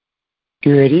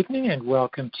Good evening and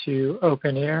welcome to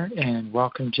Open Air, and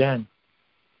welcome, Jen.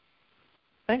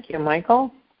 Thank you,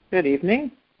 Michael. Good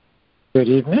evening. Good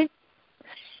evening.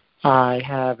 I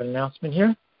have an announcement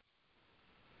here.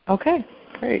 Okay,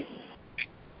 great.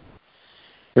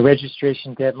 The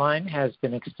registration deadline has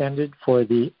been extended for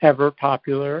the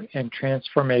ever-popular and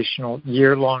transformational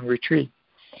year-long retreat,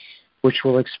 which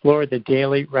will explore the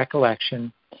daily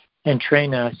recollection and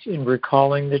train us in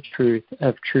recalling the truth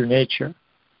of true nature.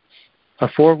 A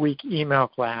 4-week email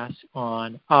class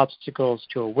on obstacles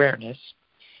to awareness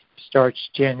starts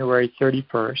January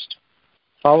 31st,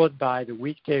 followed by the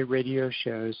weekday radio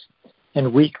shows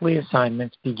and weekly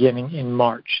assignments beginning in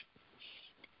March.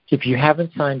 If you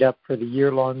haven't signed up for the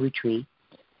year-long retreat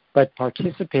but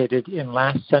participated in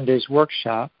last Sunday's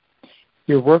workshop,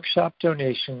 your workshop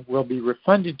donation will be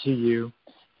refunded to you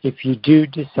if you do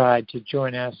decide to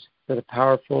join us for the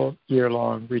powerful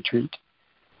year-long retreat.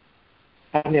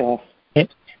 Fabulous.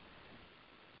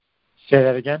 Say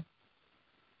that again?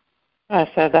 I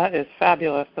said that is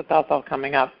fabulous that that's all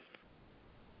coming up.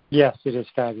 Yes, it is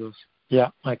fabulous. Yeah,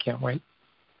 I can't wait.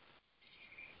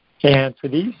 And for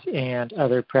these and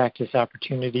other practice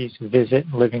opportunities, visit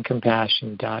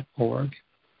livingcompassion.org.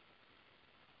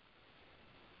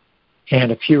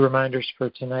 And a few reminders for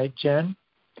tonight, Jen.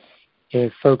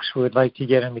 If folks would like to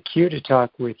get in the queue to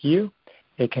talk with you,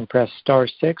 they can press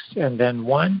 *6 and then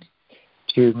 1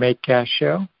 to make a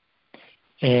show.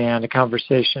 And a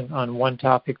conversation on one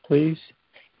topic, please.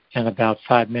 And about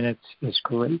 5 minutes is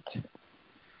great.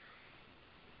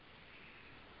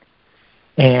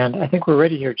 And I think we're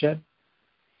ready here, Jen.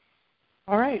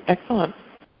 All right, excellent.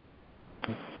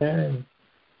 Okay.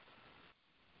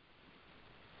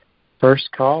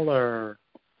 First caller,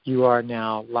 you are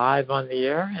now live on the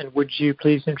air, and would you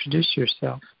please introduce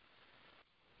yourself?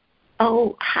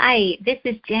 Oh, hi, this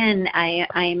is Jen. I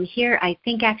am here, I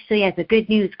think, actually as a good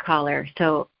news caller,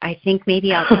 so I think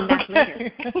maybe I'll come back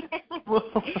later. Very good.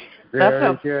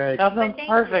 That sounds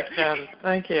perfect, Jen.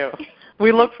 Thank you.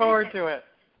 We look forward to it.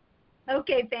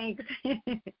 Okay, thanks.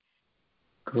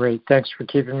 Great. Thanks for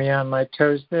keeping me on my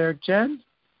toes there, Jen.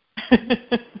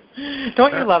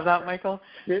 Don't you love that, Michael?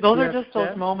 Those are just those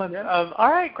Jen? moments of,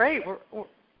 all right, great.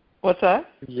 What's that?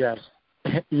 Yes.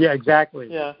 Yeah, exactly.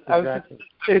 Yeah. Exactly.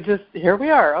 Here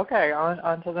we are. Okay,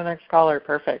 on to the next caller.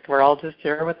 Perfect. We're all just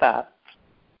here with that.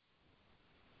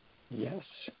 Yes.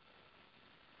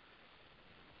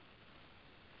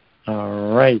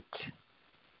 All right.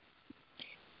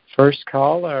 First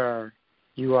caller,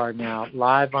 you are now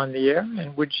live on the air,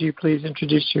 and would you please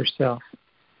introduce yourself?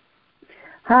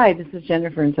 Hi, this is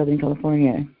Jennifer in Southern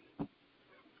California.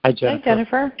 Hi, Jennifer. Hi,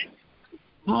 Jennifer.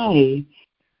 Hi.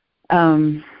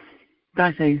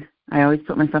 Gosh, I always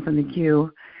put myself in the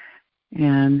queue,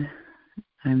 and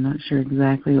I'm not sure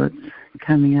exactly what's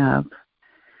coming up.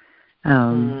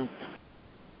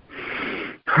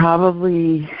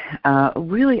 Probably,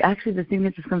 really, actually, the thing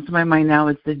that just comes to my mind now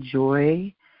is the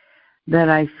joy that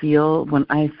I feel when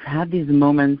I've had these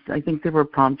moments. I think they were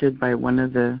prompted by one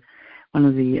of the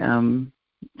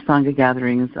Sangha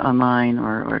gatherings online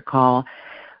or a call,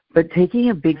 but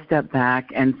taking a big step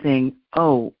back and saying,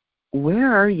 oh,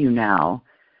 where are you now?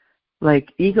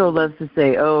 Like, ego loves to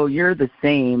say, oh, you're the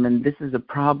same and this is a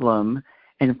problem.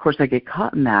 And, of course, I get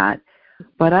caught in that.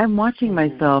 But I'm watching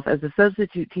myself as a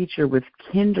substitute teacher with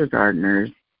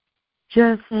kindergartners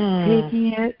just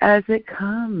taking it as it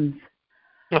comes.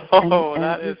 Oh, and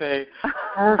that is a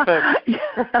perfect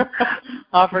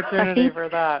opportunity for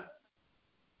that.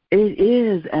 It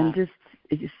is, and just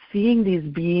seeing these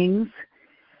beings,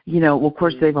 well, of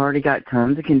course, they've already got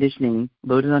tons of conditioning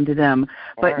loaded onto them,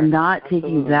 but not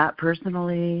taking that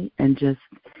personally and just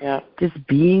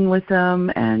being with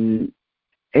them, and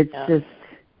it's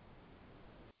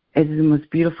the most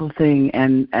beautiful thing,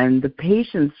 and the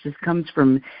patience just comes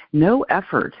from no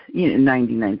effort,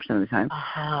 99% of the time.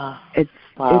 It's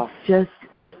just,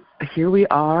 here we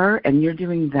are, and you're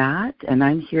doing that, and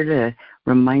I'm here to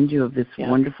remind you of this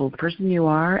wonderful person you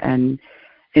are, and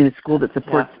in a school that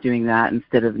supports doing that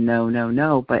instead of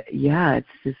no. But, it's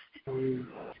just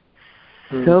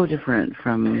so different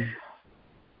from,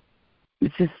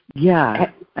 it's just,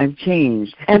 I've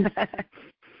changed. And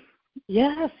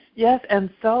yes, and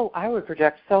so I would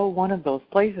project one of those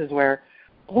places where,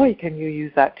 boy, can you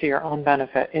use that to your own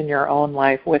benefit in your own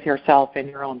life with yourself in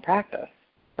your own practice,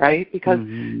 right? Because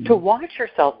to watch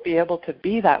yourself be able to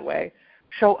be that way,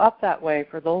 show up that way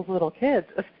for those little kids,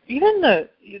 even the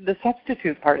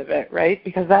substitute part of it, right?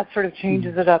 Because that sort of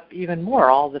changes it up even more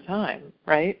all the time,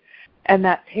 right? And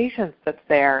that patience that's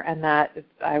there, and that,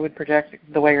 I would project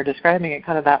the way you're describing it,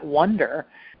 kind of that wonder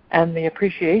and the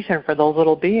appreciation for those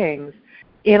little beings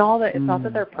in all that, it's not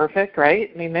that they're perfect,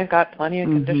 right? I mean, they've got plenty of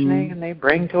conditioning and they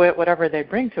bring to it whatever they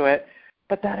bring to it,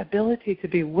 but that ability to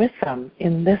be with them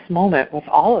in this moment with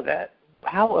all of it,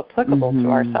 how applicable to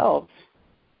ourselves.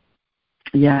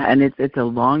 Yeah, and it's a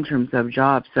long-term sub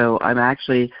job, so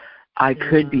I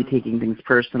could be taking things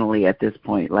personally at this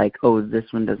point, like, oh, this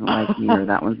one doesn't like me or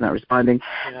that one's not responding.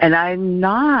 Yeah. And I'm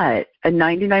not. And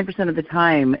 99% of the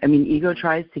time, I mean, ego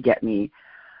tries to get me.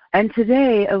 And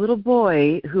today, a little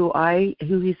boy who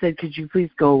he said, could you please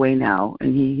go away now?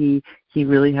 And he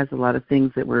really has a lot of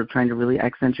things that we're trying to really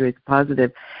accentuate the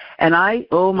positive. And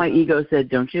my ego said,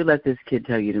 don't you let this kid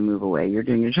tell you to move away. You're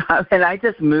doing your job. And I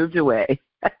just moved away.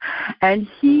 And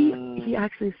he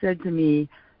actually said to me,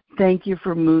 thank you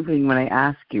for moving when I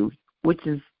ask you, which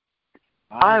is,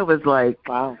 I was like,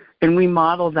 wow. And we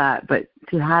model that, but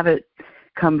to have it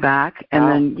come back and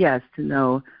then, yes, to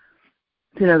know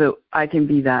that I can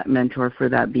be that mentor for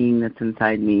that being that's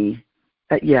inside me.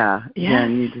 Yeah,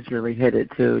 and you just really hit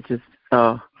it too. It's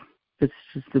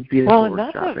just a beautiful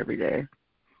workshop every day.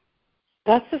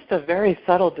 That's just a very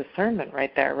subtle discernment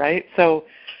right there, right? So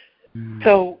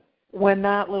when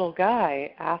that little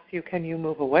guy asks you, can you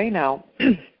move away now,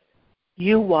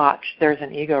 you watch, there's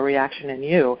an ego reaction in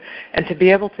you. And to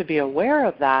be able to be aware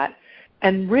of that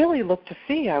and really look to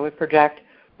see, I would project,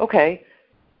 okay,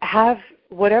 have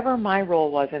whatever my role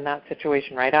was in that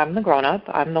situation, right? I'm the grown-up.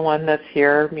 I'm the one that's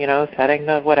here, setting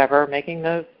the whatever, making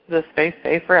the space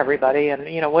safe for everybody and,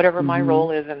 whatever my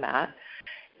role is in that.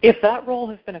 If that role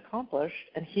has been accomplished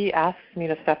and he asks me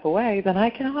to step away, then I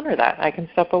can honor that. I can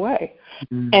step away.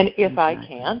 And if I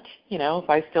can't, if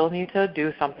I still need to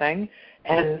do something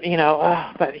and,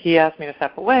 but he asked me to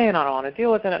step away and I don't want to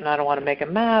deal with it and I don't want to make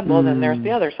him mad, well, then there's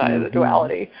the other side of the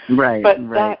duality. Right, but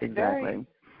right, exactly.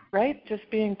 Right, just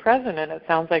being present, and it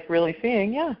sounds like really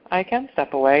seeing, I can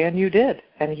step away, and you did,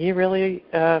 and he really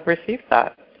received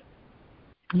that.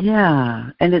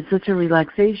 Yeah, and it's such a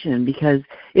relaxation because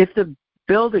if the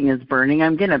building is burning,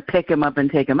 I'm going to pick him up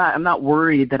and take him out. I'm not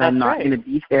worried that I'm not going to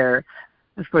be there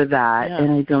for that,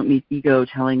 and I don't need ego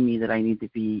telling me that I need to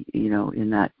be, in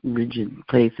that rigid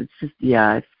place. It's just,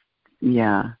 it's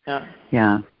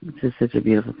just such a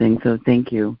beautiful thing. So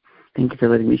thank you for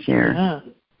letting me share.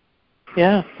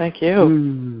 Yeah, thank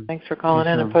you. Thanks for calling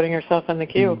in and putting yourself in the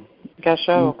queue.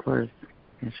 Gasho. Of course.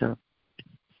 Gasho.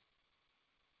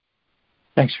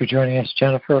 Thanks for joining us,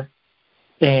 Jennifer.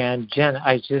 And Jen,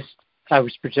 I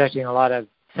was projecting a lot of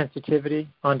sensitivity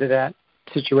onto that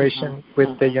situation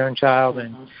with the young child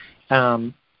and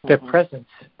the presence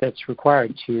that's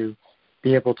required to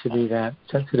be able to be that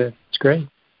sensitive. It's great.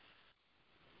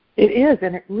 It is,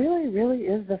 and it really, really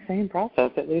is the same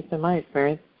process, at least in my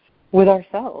experience, with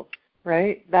ourselves.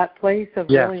 Right? That place of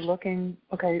really looking,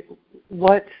 okay,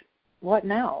 what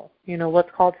now? What's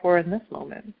called for in this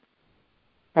moment?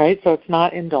 Right? So it's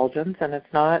not indulgence and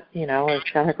it's not, as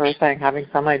Jennifer was saying, having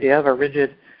some idea of a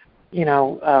rigid,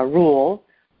 rule,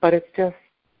 but it's just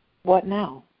what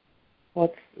now?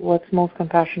 What's most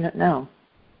compassionate now?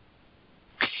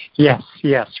 Yes,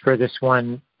 for this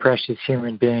one precious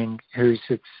human being whose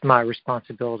it's my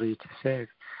responsibility to save.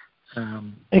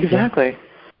 Exactly.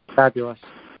 Yeah. Fabulous.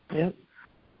 Yep.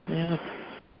 Yeah.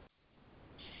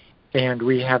 And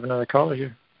we have another caller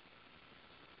here.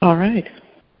 All right.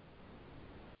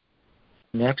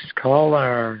 Next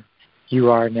caller, you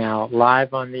are now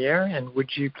live on the air, and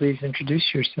would you please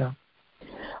introduce yourself?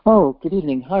 Oh, good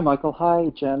evening. Hi, Michael. Hi,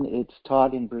 Jen. It's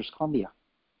Todd in British Columbia.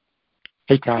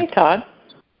 Hey, Todd. Hey, Todd.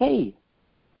 Hey.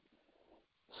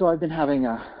 So I've been having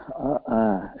as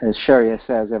Sharia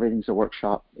says, everything's a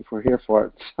workshop if we're here for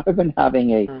it. So I've been having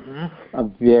a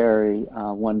very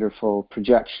wonderful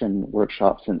projection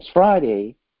workshop since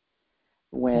Friday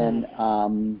when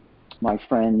my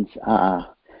friends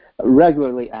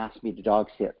regularly ask me to dog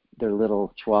sit their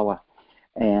little Chihuahua.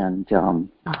 And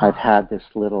I've had this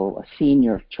little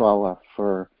senior Chihuahua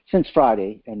since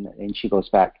Friday, and she goes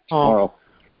back tomorrow.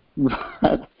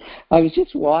 But I was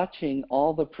just watching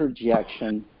all the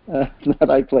projection that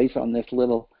I place on this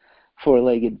little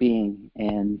four-legged being,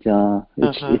 and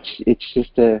it's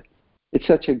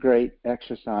such a great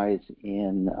exercise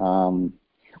in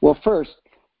first,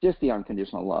 just the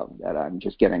unconditional love that I'm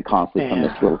just getting constantly from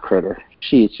this little critter.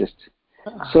 She's just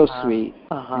so sweet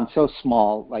and so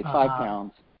small, like 5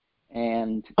 pounds,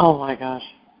 and oh my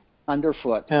gosh,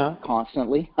 underfoot,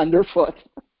 constantly underfoot.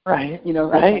 Right.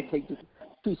 I can't take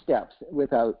 2 steps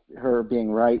without her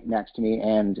being right next to me,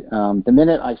 and the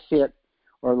minute I sit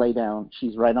or lay down,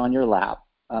 she's right on your lap,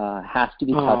 has to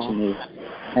be touching me,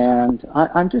 and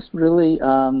I'm just really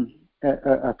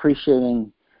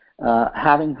appreciating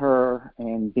having her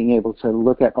and being able to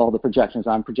look at all the projections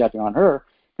I'm projecting on her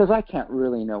because I can't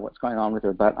really know what's going on with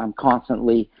her, but I'm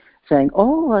constantly saying,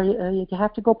 "Oh, you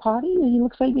have to go potty? He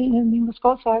looks like you must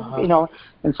go outside."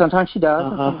 And sometimes she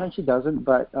does, and sometimes she doesn't.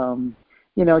 But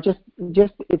just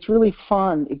it's really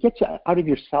fun. It gets you out of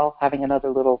yourself, having another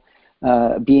little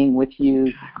being with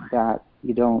you that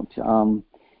you don't.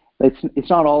 It's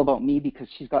not all about me, because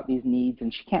she's got these needs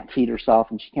and she can't feed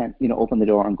herself and she can't open the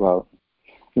door and go out,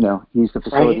 use the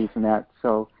facilities and that.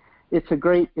 So it's a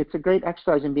great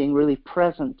exercise in being really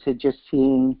present to just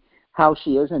seeing how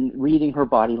she is and reading her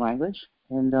body language,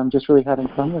 and just really having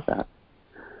fun with that.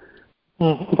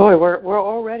 Boy, we're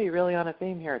already really on a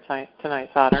theme here tonight,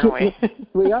 Todd, aren't we?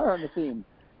 We are on the theme.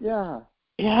 Yeah.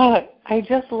 Yeah, I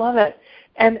just love it,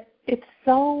 and it's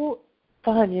so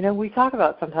fun. We talk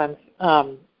about sometimes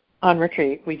on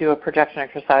retreat we do a projection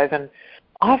exercise, and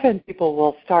often people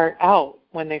will start out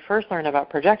when they first learn about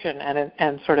projection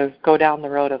and sort of go down the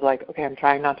road of like, okay, I'm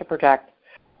trying not to project.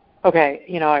 Okay,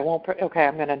 I won't. Okay,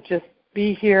 I'm going to just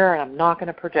be here, and I'm not going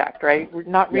to project. Right? We're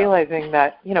not realizing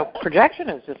that projection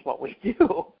is just what we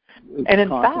do, and in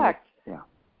fact,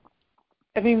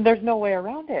 I mean, there's no way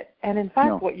around it. And in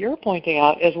fact, what you're pointing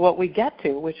out is what we get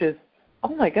to, which is,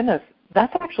 oh my goodness,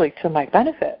 that's actually to my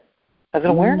benefit as an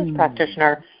awareness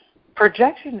practitioner.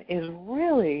 Projection is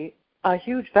really a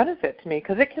huge benefit to me,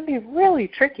 because it can be really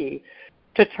tricky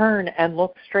to turn and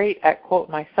look straight at, quote,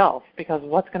 myself, because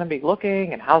what's going to be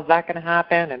looking and how's that going to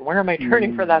happen and where am I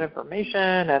turning for that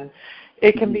information? And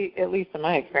it can be, at least in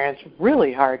my experience,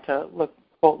 really hard to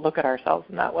look at ourselves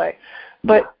in that way.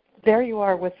 But there you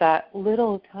are with that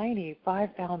little tiny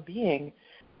 5-pound being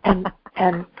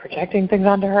and projecting things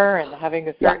onto her and having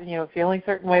a certain, feeling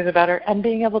certain ways about her and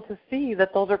being able to see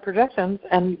that those are projections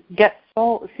and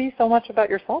see so much about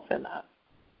yourself in that.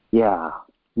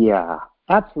 Yeah,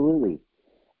 absolutely.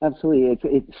 Absolutely.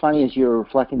 It's funny, as you're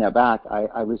reflecting that back,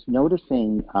 I was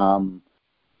noticing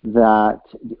that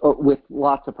with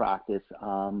lots of practice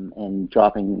and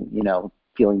dropping,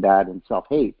 feeling bad and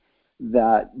self-hate,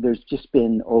 that there's just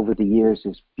been over the years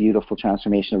this beautiful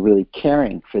transformation of really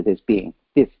caring for this being,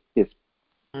 this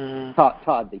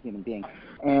Todd, the human being,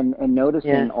 and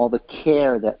noticing all the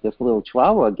care that this little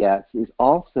chihuahua gets is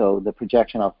also the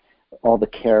projection of all the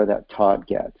care that Todd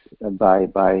gets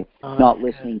by not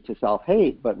listening to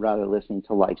self-hate, but rather listening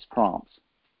to life's prompts.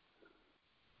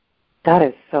 That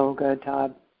is so good,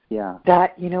 Todd. Yeah.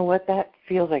 That, that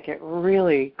feels like it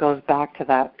really goes back to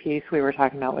that piece we were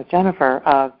talking about with Jennifer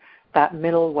of that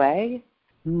middle way,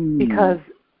 because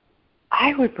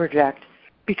I would project,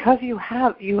 because you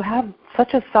have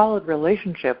such a solid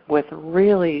relationship with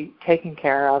really taking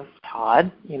care of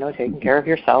Todd, taking care of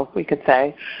yourself, we could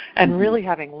say, and really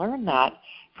having learned that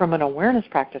from an awareness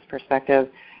practice perspective,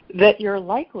 that you're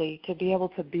likely to be able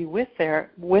to be with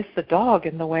the dog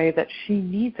in the way that she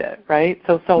needs it, right?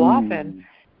 So often,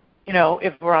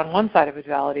 if we're on one side of a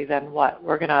duality, then what?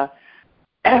 We're gonna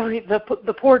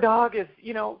the poor dog is,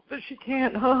 she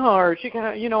can't, or she can,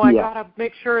 I gotta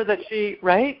make sure that she,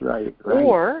 right? Right.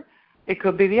 Or it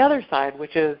could be the other side,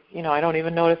 which is, I don't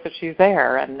even notice that she's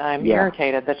there, and I'm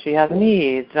irritated that she has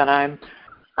needs,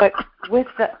 but with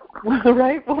that,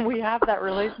 right, when we have that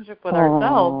relationship with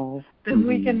ourselves, then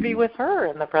we can be with her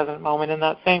in the present moment in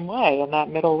that same way, in that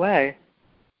middle way.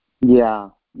 Yeah.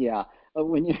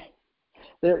 When you...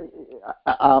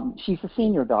 she's a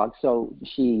senior dog, so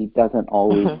she doesn't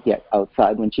always get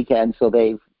outside when she can. So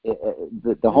the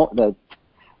dog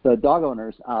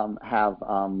owners have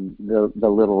the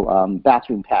little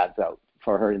bathroom pads out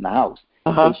for her in the house.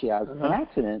 So she has an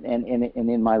accident, and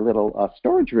in my little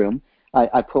storage room,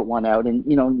 I put one out, and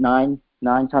 9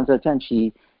 times out of 10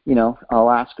 she,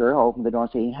 I'll ask her, I'll open the door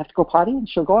and say, you have to go potty, and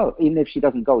she'll go out. Even if she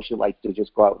doesn't go, she likes to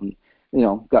just go out and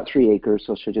got 3 acres,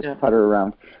 so she'll just putter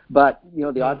around. But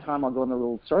the odd time I'll go in the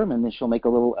little storm, and then she'll make a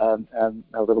little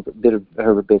bit of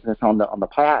her business on the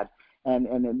pad,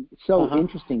 and it's so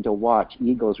interesting to watch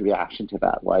Ego's reaction to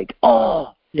that, like,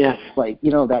 like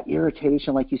that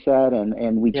irritation, like you said,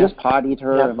 and we just pottied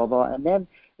her and blah blah, and then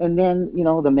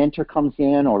the mentor comes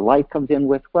in or life comes in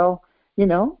with, that's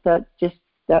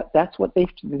what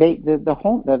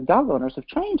the dog owners have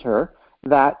trained her,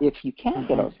 that if you can't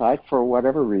get outside for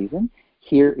whatever reason,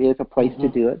 here is a place to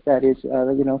do it that is,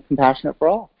 compassionate for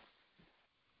all.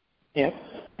 Yep.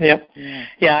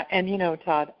 Yeah, and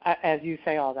Todd, as you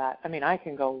say all that, I mean, I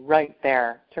can go right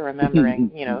there to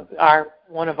remembering,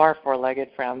 one of our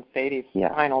 4-legged friends, Sadie's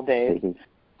final days. Sadie.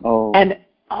 And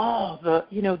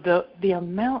the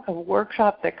amount of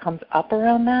workshop that comes up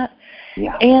around that.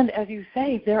 Yeah. And as you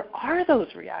say, there are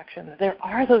those reactions. There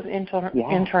are those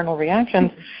internal reactions.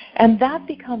 And that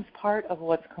becomes part of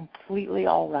what's completely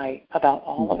all right about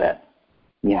all of it.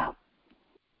 Yeah.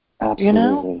 Absolutely. You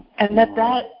know? And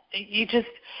that you just,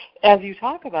 as you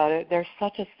talk about it, there's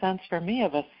such a sense for me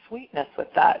of a sweetness with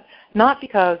that. Not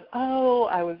because,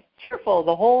 I was cheerful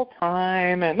the whole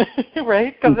time, and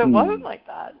right? Because it wasn't like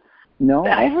that. No.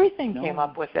 Everything came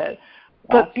up with it.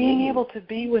 But Absolutely. being able to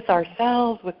be with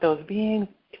ourselves, with those beings,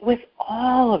 with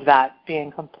all of that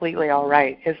being completely all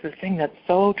right is the thing that's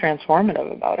so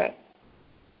transformative about it.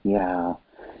 Yeah.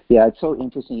 Yeah, it's so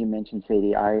interesting you mentioned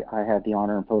Sadie. I had the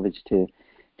honor and privilege to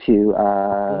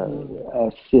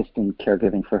assist in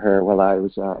caregiving for her while I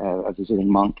was a visiting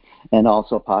monk, and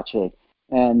also Pache.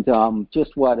 And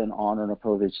just what an honor and a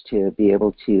privilege to be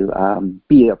able to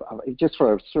be, just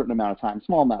for a certain amount of time,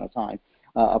 small amount of time,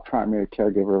 a primary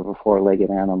caregiver of a four-legged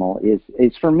animal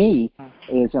is for me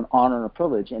is an honor and a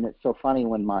privilege. And it's so funny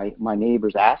when my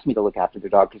neighbors ask me to look after their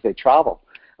dog because they travel.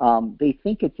 They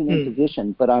think it's an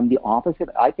imposition, but I'm the opposite.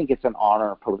 I think it's an honor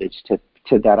and a privilege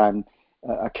to that I'm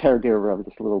a caregiver of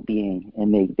this little being,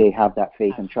 and they have that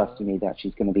faith and trust in me that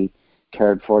she's going to be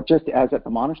cared for. Just as at the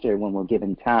monastery when we're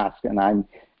given tasks and I'm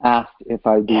asked if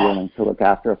I'd be willing to look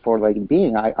after a four-legged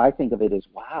being, I think of it as,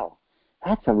 wow,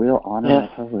 that's a real honor and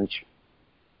a privilege.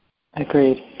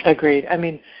 Agreed. I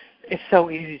mean, it's so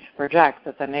easy to project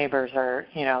that the neighbors are,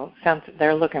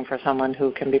 they're looking for someone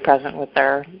who can be present with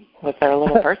their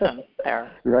little person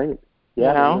there. Right.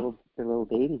 Yeah, their little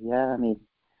baby. Yeah, I mean,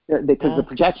 because the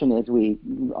projection is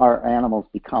our animals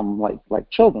become like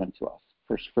children to us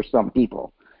for some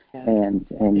people, and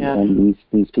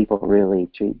these people really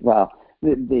treat well.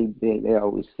 They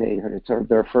always say it's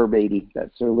their fur baby.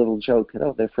 That's their little joke.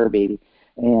 Oh, their fur baby.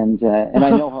 And I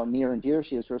know how near and dear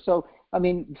she is to her. So, I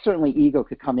mean, certainly ego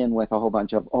could come in with a whole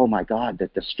bunch of, oh my God,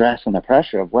 the stress and the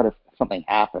pressure of what if something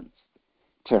happens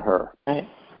to her? Right.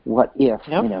 What if,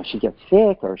 she gets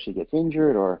sick or she gets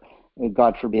injured or,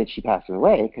 God forbid, she passes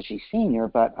away because she's senior.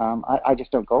 But I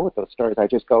just don't go with those stories. I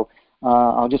just go,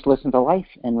 I'll just listen to life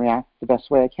and react the best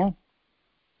way I can.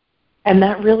 And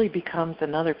that really becomes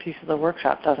another piece of the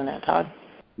workshop, doesn't it, Todd?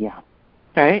 Yeah.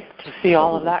 Right? To see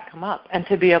all of that come up and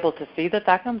to be able to see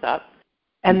that comes up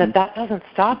and that doesn't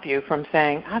stop you from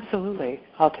saying, absolutely,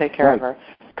 I'll take care of her.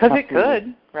 Because it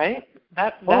could, right?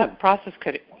 That process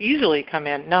could easily come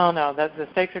in. No, the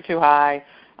stakes are too high.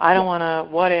 I don't want to,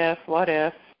 what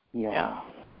if? Yeah.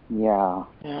 No,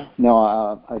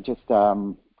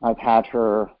 I've had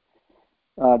her,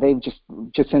 they've just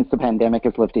since the pandemic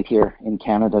has lifted here in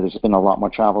Canada, there's been a lot more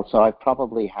travel. So I've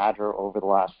probably had her over the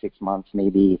last 6 months,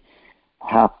 maybe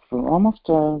almost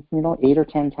 8 or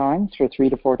 10 times for 3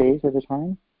 to 4 days at a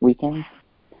time, weekends.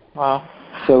 Wow.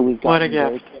 So we've gotten what a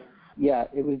gift.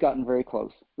 We've gotten very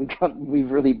close. We've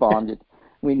really bonded.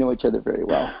 We know each other very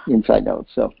well, inside out.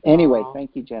 So anyway,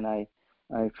 thank you, Jen. I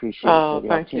appreciate the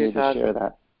opportunity to share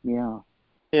that. Yeah.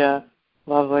 Yeah.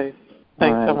 Lovely.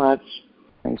 Thanks so much.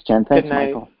 Thanks, Jen. Thanks, Good night.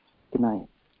 Michael. Good night.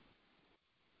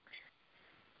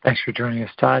 Thanks for joining us,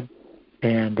 Todd.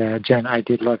 And Jen, I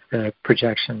did love the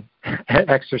projection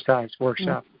exercise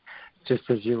workshop, just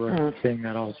as you were saying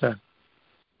that also.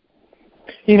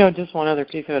 Just one other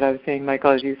piece of it I was saying,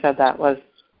 Michael, as you said that was,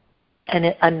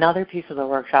 and another piece of the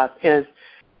workshop is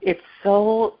it's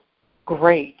so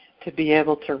great to be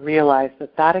able to realize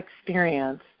that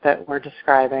experience that we're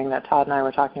describing, that Todd and I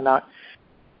were talking about,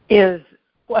 is,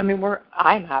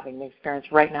 I'm having the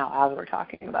experience right now as we're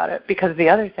talking about it, because the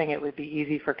other thing it would be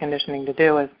easy for conditioning to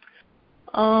do is,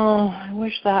 I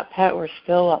wish that pet were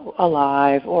still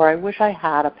alive, or I wish I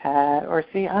had a pet, or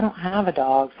see, I don't have a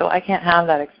dog, so I can't have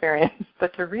that experience.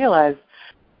 But to realize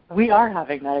we are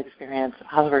having that experience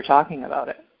as we're talking about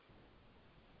it.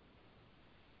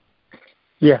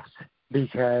 Yes,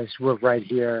 because we're right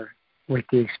here with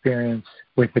the experience,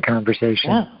 with the conversation.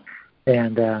 Yeah.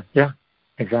 And,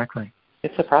 exactly.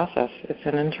 It's a process. It's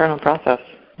an internal process.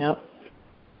 Yep.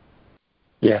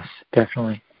 Yes,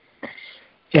 definitely.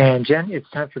 And Jen, it's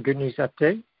time for Good News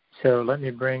Update. So let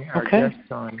me bring our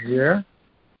guests on here.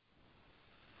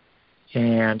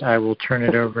 And I will turn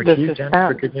it over to you, Jen,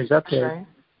 for Good News Update.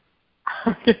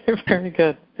 Okay, very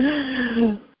good.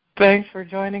 Thanks for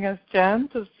joining us, Jen,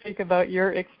 to speak about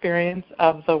your experience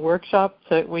of the workshop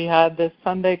that we had this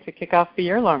Sunday to kick off the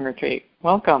year-long retreat.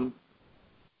 Welcome.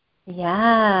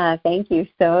 Yeah, thank you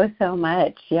so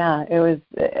much. Yeah, it was,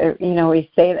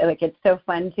 we say that it's so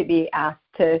fun to be asked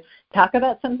to talk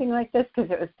about something like this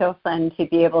because it was so fun to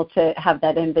be able to have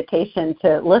that invitation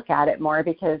to look at it more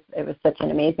because it was such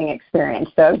an amazing experience.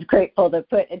 So I was grateful to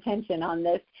put attention on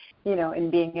this,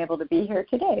 and being able to be here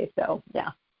today. So,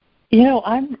 yeah.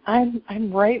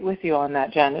 I'm right with you on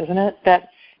that, Jen, isn't it? That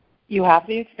you have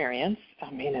the experience.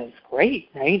 It's great,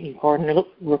 right? You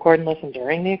record and listen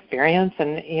during the experience,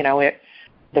 and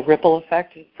the ripple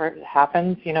effect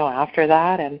happens, after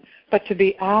that. But to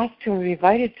be asked, to be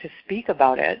invited to speak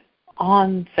about it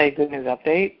on, say, Good News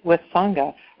Update with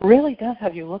Sangha really does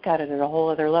have you look at it at a whole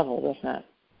other level, doesn't it?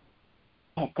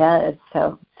 It does.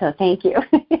 So thank you.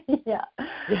 Yeah.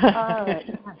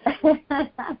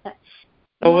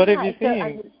 So what have you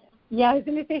seen? I was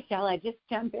going to say, shall I just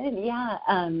jump in? Yeah.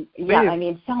 I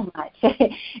mean, so much.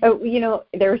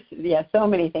 There's so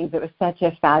many things. It was such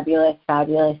a fabulous,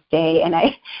 fabulous day. And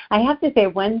I have to say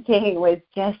one thing was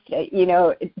just,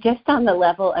 just on the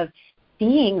level of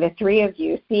seeing the three of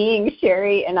you, seeing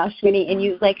Sherry and Ashwini, and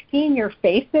you seeing your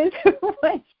faces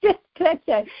was just such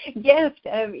a gift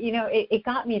of, it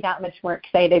got me that much more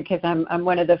excited because I'm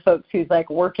one of the folks who's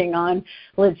working on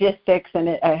logistics, and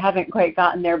I haven't quite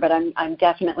gotten there, but I'm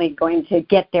definitely going to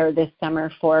get there this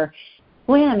summer for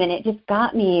swim, and it just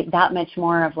got me that much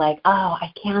more of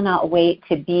I cannot wait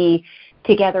to be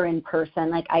together in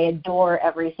person. I adore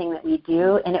everything that we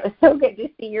do, and it was so good to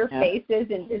see your faces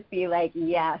and just be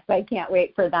yes, I can't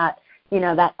wait for that,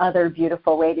 that other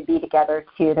beautiful way to be together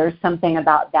too. There's something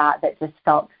about that just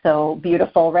felt so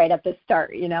beautiful right at the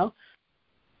start,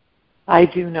 I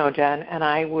do know, Jen, and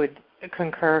I would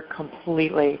concur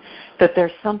completely that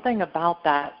there's something about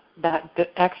that the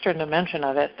extra dimension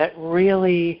of it that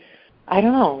really, I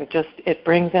don't know, it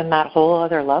brings in that whole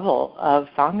other level of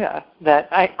Sangha that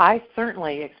I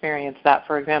certainly experience that,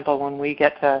 for example, when we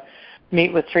get to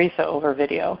meet with Teresa over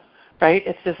video, right?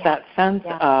 It's just that sense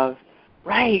of,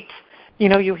 right, we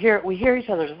hear each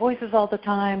other's voices all the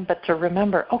time, but to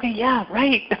remember, okay, yeah,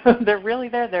 right, they're really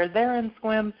there. They're there in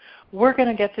Swim. We're going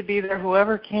to get to be there.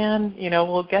 Whoever can,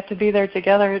 we'll get to be there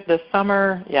together this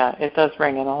summer. Yeah, it does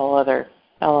bring in a whole other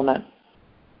element.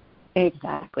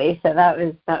 Exactly. So that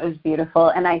was beautiful.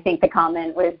 And I think the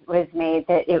comment was made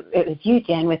that it was you,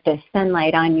 Jen, with the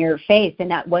sunlight on your face, and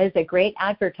that was a great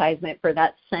advertisement for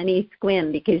that sunny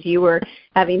squim because you were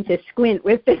having to squint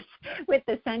with the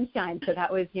sunshine. So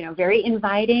that was, very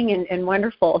inviting and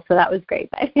wonderful. So that was great.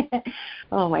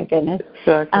 Oh my goodness.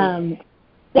 Exactly.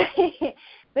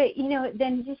 But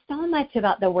then just so much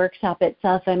about the workshop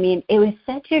itself. I mean, it was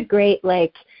such a great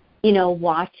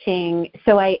watching.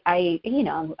 So I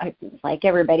like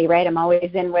everybody, right? I'm always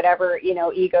in whatever,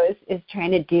 ego is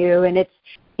trying to do. And it's,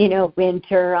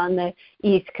 winter on the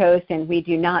East Coast and we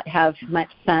do not have much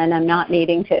sun. I'm not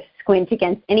needing to squint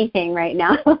against anything right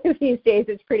now these days.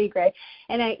 It's pretty gray.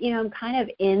 And I'm kind of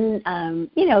in,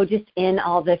 just in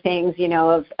all the things,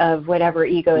 of whatever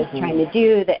ego is trying to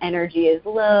do. The energy is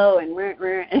low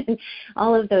and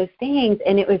all of those things.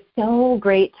 And it was so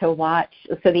great to watch.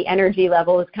 So the energy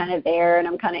level is kind of there, and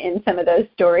I'm kind of in some of those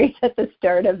stories at the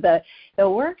start of the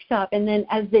workshop. And then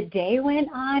as the day went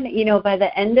on, by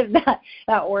the end of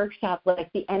that workshop,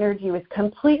 the energy was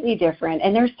completely different.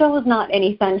 And there still was not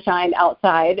any sunshine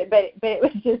outside, but it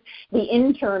was just the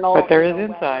internal. But there is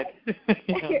inside.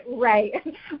 Right.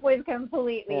 Was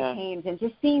completely changed. And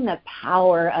just seeing the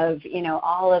power of,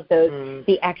 all of those,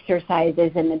 the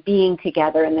exercises and the being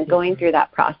together and the going through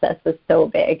that process was so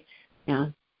big. Yeah.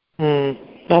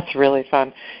 That's really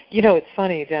fun. It's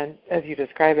funny, Jen, as you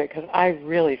describe it, because I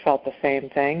really felt the same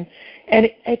thing. And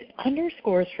it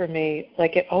underscores for me,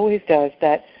 like it always does,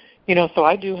 that, so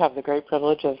I do have the great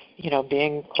privilege of,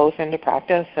 being close into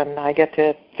practice, and I get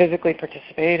to physically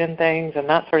participate in things and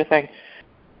that sort of thing.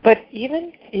 But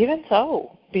even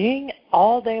so, being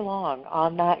all day long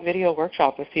on that video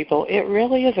workshop with people, it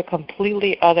really is a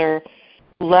completely other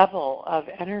level of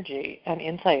energy and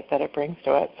insight that it brings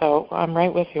to it. So I'm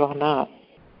right with you on that.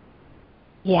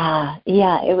 Yeah,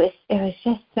 it was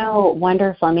just so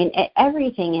wonderful. I mean,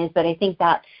 everything is, but I think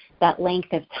that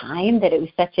length of time, that it was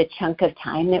such a chunk of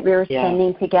time that we were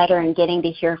spending together and getting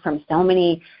to hear from so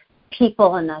many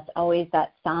people, and that's always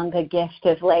that Sangha gift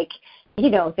of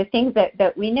the things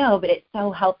that we know, but it's so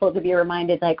helpful to be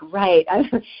reminded, right,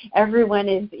 everyone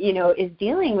is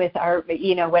dealing with our,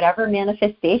 whatever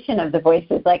manifestation of the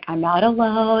voices, I'm not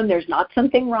alone, there's not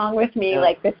something wrong with me,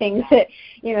 the things that,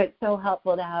 it's so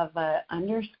helpful to have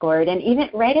underscored. And even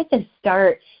right at the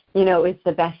start, it was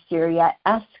the best year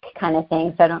yet-esque kind of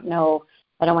thing. So I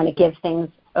don't want to give things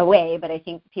away, but I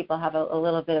think people have a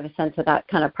little bit of a sense of that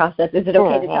kind of process. Is it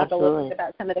okay to talk a little bit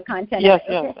about some of the content? Yes,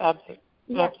 absolutely.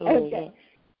 Yeah, Absolutely. Okay.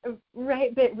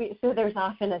 Right, but so there's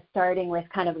often a starting with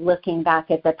kind of looking back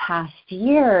at the past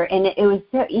year, and it was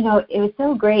so, it was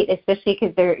so great, especially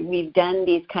because we've done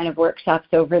these kind of workshops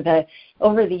over the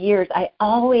years. I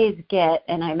always get,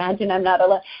 and I imagine I'm not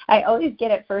alone, I always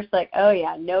get at first oh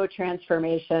yeah, no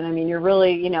transformation. I mean, you're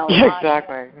really,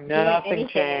 exactly. Nothing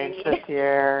changed this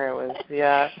year. It was,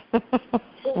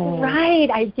 Right.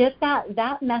 I get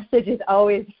that message is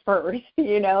always first,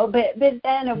 but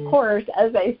then of course,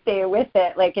 as I stay with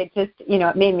it, like it just,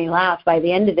 it made me laugh by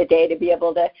the end of the day to be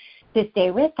able to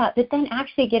stay with that, but then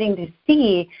actually getting to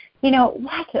see,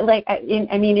 what, like,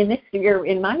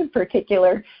 in my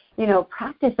particular,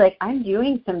 practice, like I'm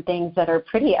doing some things that are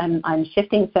I'm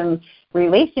shifting some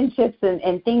relationships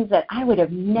and things that I would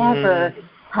have never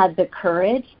had the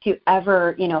courage to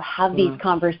ever, have these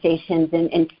conversations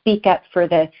and speak up for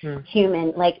the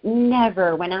human, like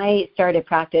never. When I started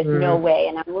practice, no way.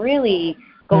 And I'm really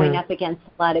going up against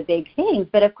a lot of big things.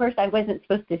 But of course, I wasn't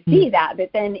supposed to see that.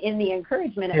 But then in the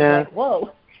encouragement, it was like,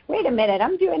 whoa, wait a minute,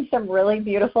 I'm doing some really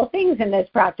beautiful things in this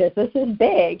practice. This is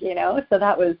big, So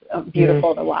that was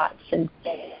beautiful to watch. And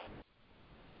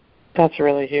that's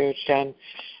really huge, Jen.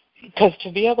 Because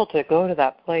to be able to go to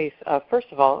that place of, first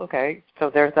of all, okay,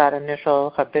 so there's that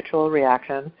initial habitual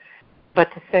reaction,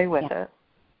 but to stay with it.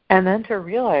 And then to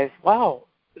realize, wow,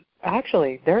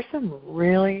 actually, there's some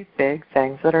really big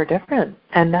things that are different.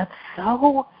 And that's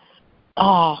so,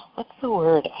 what's the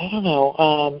word? I don't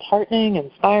know, heartening,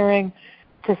 inspiring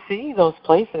to see those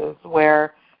places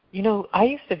where, I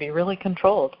used to be really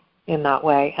controlled in that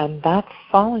way, and that's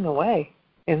falling away.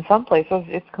 In some places,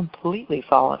 it's completely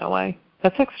fallen away.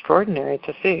 That's extraordinary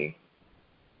to see.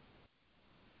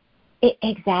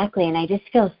 Exactly, and I just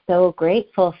feel so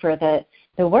grateful for the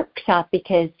workshop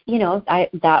because,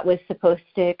 that was supposed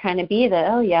to kind of be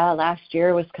last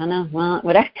year was kind of,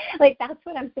 like that's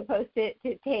what I'm supposed to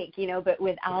take, but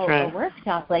without a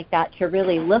workshop like that to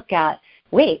really look at,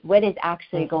 wait, what is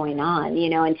actually going on,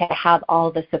 and to have all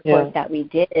the support that we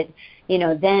did,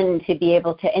 then to be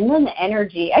able to, and then the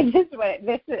energy,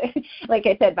 like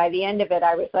I said, by the end of it,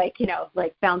 I was like,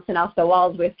 like bouncing off the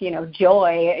walls with,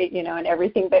 joy, and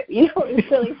everything, but, it was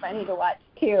really funny to watch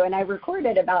too. And I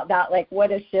recorded about that, like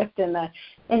what a shift in the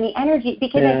energy,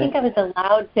 because I think I was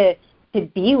allowed to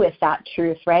be with that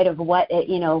truth, right, of what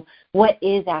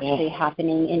is actually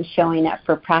happening in showing up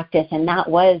for practice. And that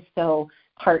was so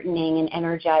heartening and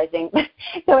energizing.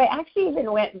 So I actually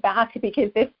even went back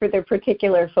because this for the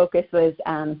particular focus was,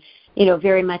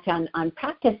 very much on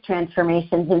practice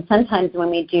transformations. And sometimes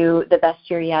when we do the best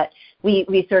year yet,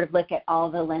 we sort of look at all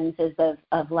the lenses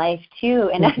of life too.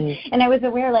 And I was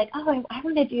aware like, I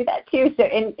want to do that too. So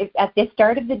at the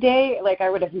start of the day, like I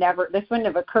would have this wouldn't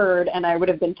have occurred and I would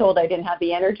have been told I didn't have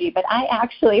the energy. But I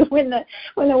actually, when the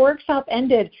workshop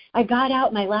ended, I got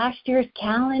out my last year's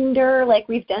calendar, like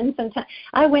we've done sometime.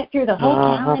 I went through the whole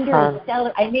calendar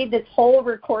and I made this whole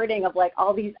recording of like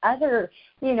all these other,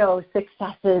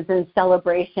 successes and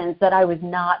celebrations that I was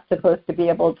not supposed to be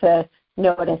able to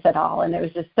notice at all. And it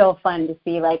was just so fun to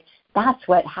see like that's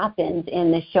what happens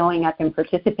in the showing up and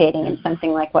participating in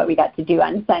something like what we got to do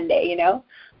on Sunday,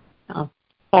 Oh,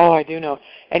 I do know.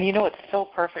 And what's so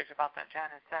perfect about that, Jen,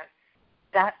 is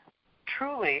that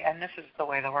truly, and this is the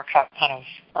way the workshop kind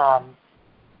of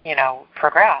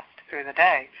progressed through the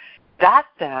day, that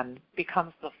then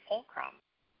becomes the fulcrum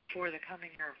for the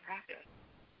coming year of practice.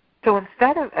 So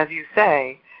instead of, as you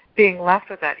say, being left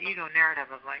with that ego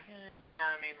narrative of like,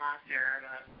 last year,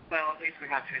 at least we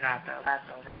got through that, though. That's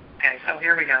over. Okay, so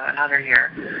here we go, another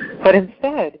year. But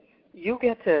instead, you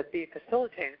get to be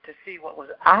facilitated to see what was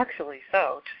actually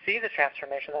so, to see the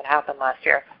transformation that happened last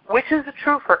year, which is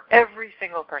true for every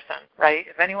single person, right?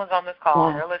 If anyone's on this call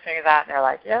and they're listening to that and they're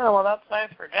like, that's nice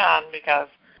for Jen because,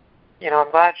 I'm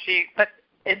glad but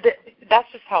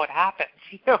that's just how it happens.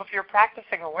 If you're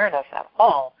practicing awareness at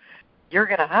all, you're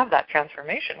going to have that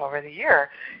transformation over the year.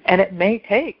 And it may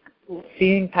take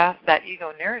seeing past that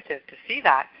ego narrative to see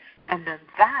that. And then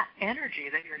that energy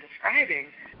that you're describing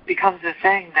becomes the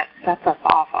thing that sets us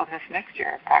off on this next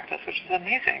year of practice, which is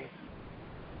amazing.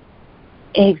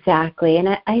 Exactly. And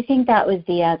I think that was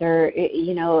the other,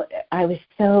 I was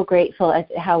so grateful at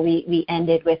how we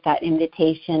ended with that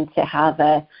invitation to have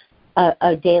a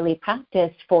daily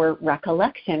practice for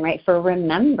recollection, right, for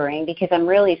remembering, because I'm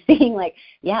really seeing like,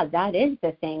 that is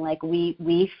the thing. Like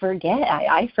we forget.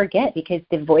 I forget because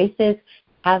the voices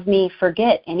have me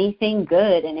forget anything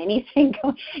good and anything,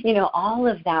 all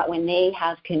of that when they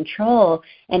have control,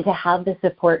 and to have the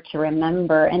support to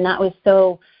remember. And that was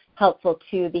so helpful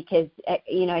too, because,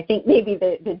 I think maybe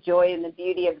the joy and the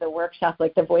beauty of the workshop,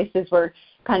 like the voices were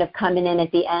kind of coming in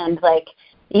at the end, like,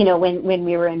 when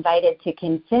we were invited to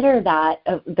consider that,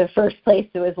 the first place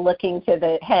it was looking to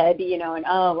the head,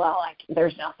 and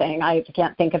there's nothing, I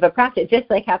can't think of a practice, just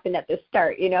like happened at the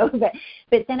start,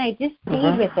 but then I just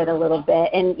stayed with it a little bit,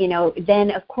 and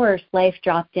then of course life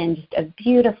dropped in just a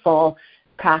beautiful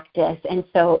practice. And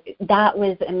so that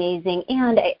was amazing.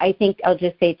 And I think I'll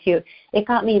just say too, it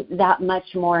got me that much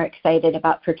more excited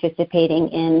about participating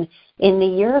in the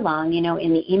year long,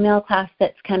 in the email class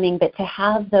that's coming, but to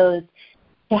have those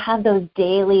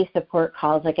daily support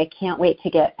calls, like I can't wait to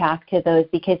get back to those,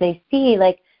 because I see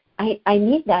I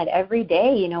need that every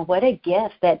day. What a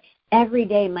gift that every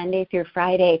day, Monday through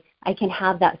Friday, I can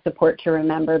have that support to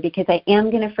remember, because I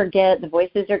am going to forget. The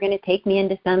voices are going to take me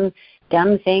into some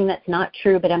dumb thing that's not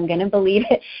true, but I'm going to believe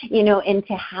it, and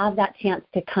to have that chance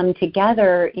to come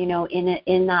together,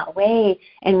 in that way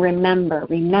and remember,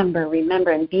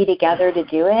 and be together to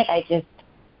do it.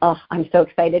 I'm so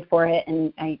excited for it,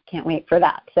 and I can't wait for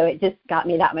that. So it just got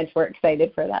me that much more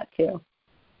excited for that too.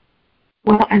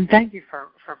 Well, and thank you for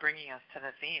bringing us to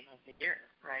the theme of the year,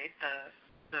 right? The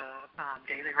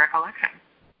daily recollection.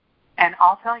 And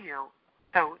I'll tell you,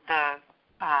 so the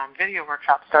video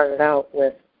workshop started out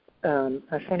with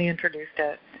Ashwini introduced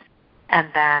it, and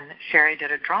then Sherry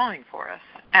did a drawing for us.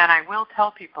 And I will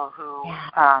tell people who,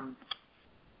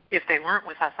 if they weren't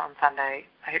with us on Sunday,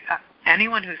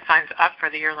 anyone who signs up for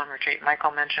the year-long retreat,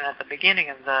 Michael mentioned at the beginning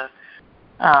of the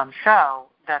show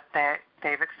that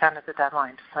they've extended the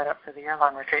deadline to sign up for the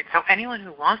year-long retreat. So anyone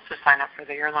who wants to sign up for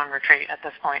the year-long retreat at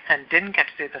this point and didn't get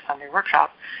to do the Sunday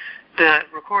workshop, the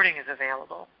recording is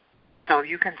available. So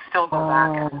you can still go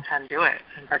back and do it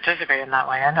and participate in that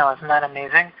way. I know, isn't that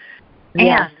amazing?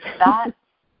 Yes. And that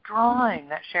drawing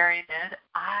that Sherry did,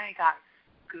 I got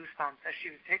goosebumps as she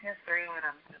was taking us through, and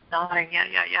I'm just nodding, yeah,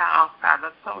 oh God,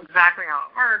 that's so exactly how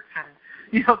it works, and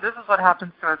this is what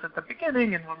happens to us at the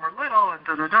beginning and when we're little, and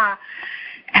da-da-da.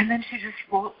 And then she just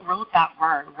wrote that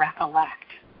word, recollect.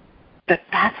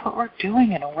 That's what we're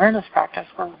doing in awareness practice.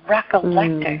 We're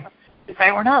recollecting.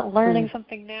 Right? We're not learning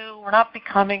something new. We're not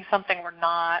becoming something we're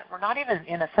not. We're not even,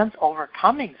 in a sense,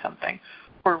 overcoming something.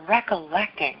 We're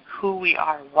recollecting who we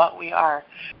are, what we are.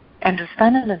 And to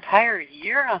spend an entire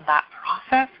year on that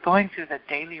process, going through the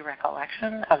daily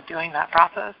recollection of doing that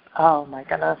process, oh my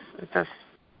goodness, it's just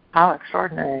how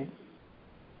extraordinary.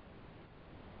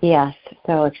 Yes,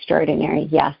 so extraordinary.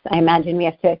 Yes, I imagine we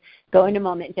have to go in a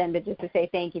moment, Jen, but just to say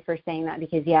thank you for saying that,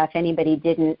 because, if anybody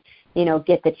didn't,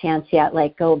 get the chance yet,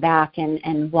 go back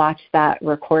and watch that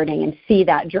recording and see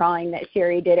that drawing that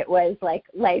Sherry did. It was,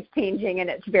 life-changing,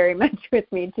 and it's very much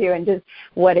with me, too, and just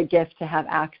what a gift to have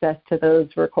access to those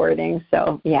recordings.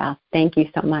 So, thank you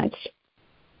so much.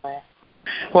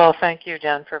 Well, thank you,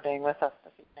 Jen, for being with us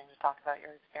this evening to talk about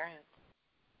your experience.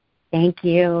 Thank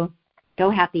you.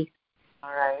 Go happy.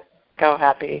 All right. Go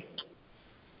happy.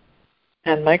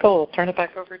 And Michael, we'll turn it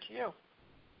back over to you.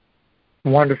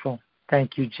 Wonderful.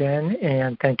 Thank you, Jen,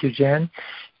 and thank you, Jen.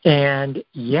 And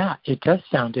it does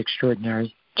sound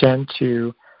extraordinary, Jen,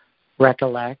 to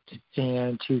recollect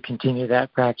and to continue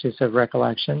that practice of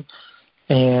recollection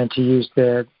and to use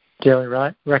the daily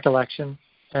recollection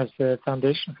as the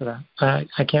foundation for that.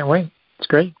 I can't wait. It's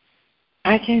great.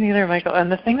 I can't either, Michael.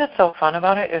 And the thing that's so fun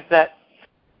about it is that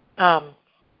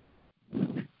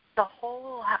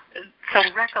so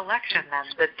recollection then,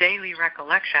 the daily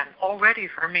recollection, already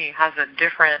for me has a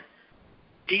different,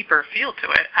 deeper feel to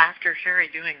it after Sherry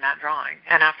doing that drawing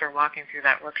and after walking through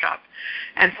that workshop.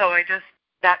 And so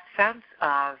that sense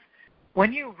of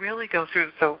when you really go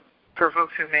through, so for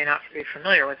folks who may not be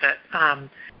familiar with it,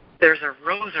 there's a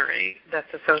rosary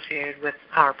that's associated with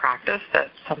our practice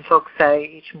that some folks say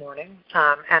each morning.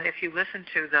 And if you listen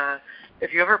to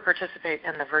if you ever participate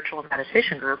in the virtual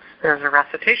meditation groups, there's a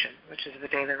recitation, which is the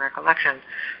daily recollection,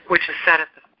 which is said at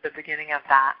the beginning of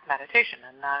that meditation,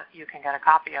 and you can get a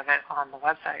copy of it on the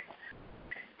website.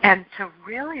 And to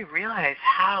really realize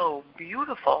how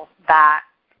beautiful that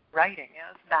writing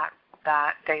is,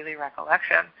 that daily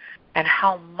recollection, and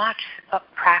how much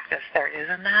practice there is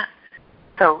in that.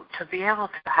 So to be able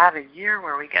to have a year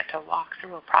where we get to walk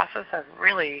through a process of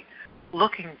really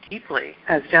looking deeply,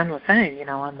 as Jen was saying,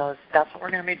 on those, that's what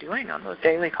we're going to be doing on those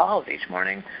daily calls each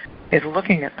morning, is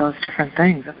looking at those different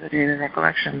things of the daily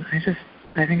recollection.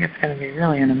 I think it's going to be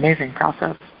really an amazing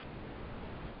process.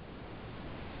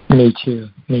 Me too.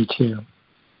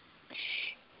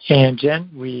 And Jen,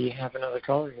 we have another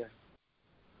caller here.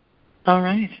 All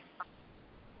right.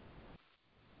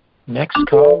 Next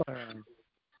caller.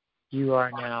 You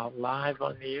are now live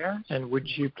on the air, and would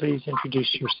you please introduce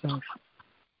yourself?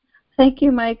 Thank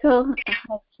you, Michael.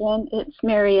 Hi, Jen. It's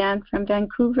Marianne from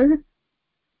Vancouver.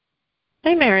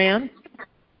 Hey, Marianne.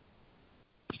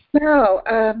 No,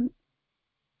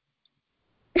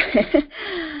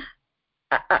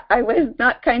 I was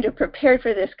not kind of prepared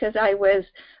for this because I was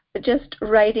just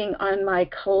writing on my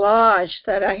collage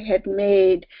that I had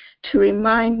made to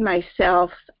remind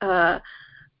myself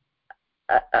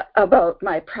about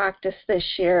my practice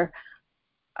this year.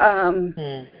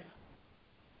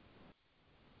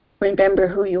 Remember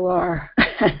who you are.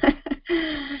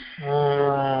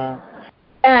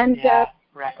 And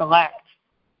recollect.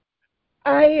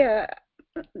 I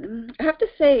have to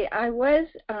say, I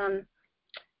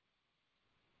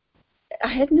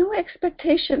had no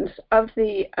expectations of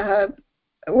the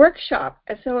workshop,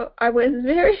 so I was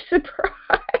very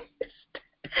surprised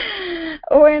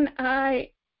when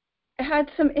I had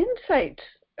some insights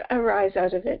arise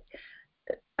out of it.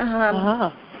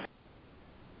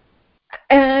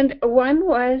 And one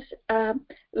was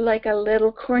like a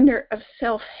little corner of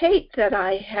self-hate that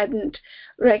I hadn't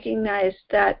recognized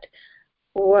that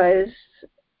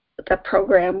the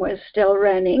program was still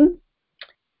running.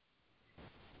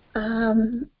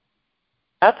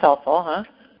 That's helpful, huh?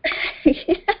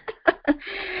 Yeah.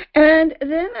 And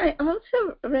then I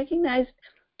also recognized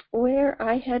where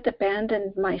I had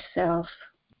abandoned myself.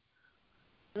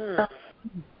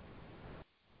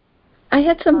 I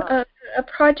had a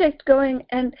project going,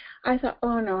 and I thought,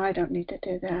 oh no, I don't need to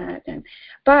do that.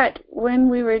 But when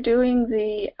we were doing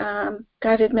the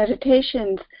guided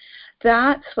meditations,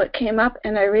 that's what came up,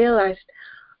 and I realized,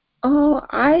 oh,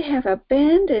 I have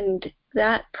abandoned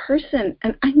that person,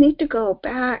 and I need to go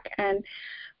back and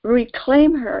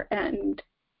reclaim her and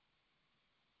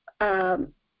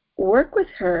work with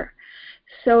her.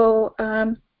 So,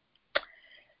 that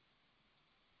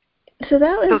was. So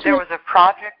there was a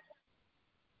project.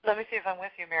 Let me see if I'm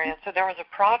with you, Marianne. So there was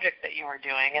a project that you were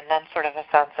doing, and then sort of a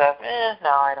sense of, no,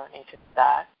 I don't need to do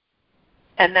that.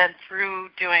 And then through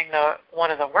doing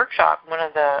one of the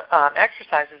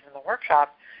exercises in the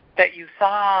workshop, that you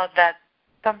saw that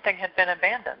something had been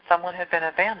abandoned. Someone had been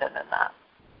abandoned in that.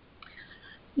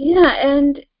 Yeah,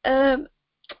 and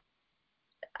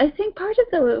I think part of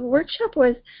the workshop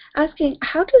was asking,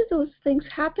 how do those things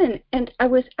happen? And I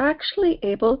was actually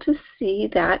able to see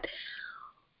that,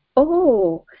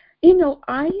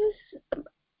 I use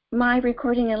my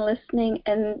recording and listening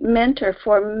and mentor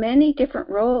for many different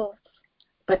roles,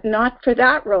 but not for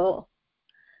that role.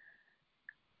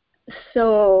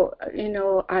 So,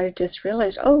 I just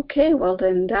realized, okay, well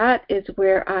then that is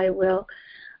where I will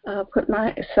put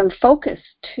some focus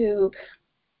to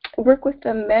work with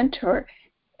the mentor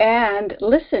and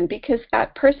listen, because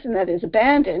that person that is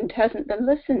abandoned hasn't been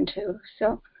listened to.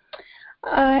 So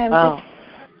I'm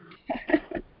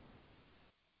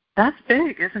That's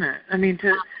big, isn't it? I mean,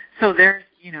 so there's,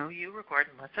 you record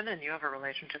and listen, and you have a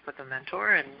relationship with the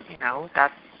mentor, and,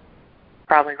 that's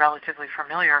probably relatively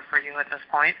familiar for you at this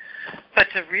point. But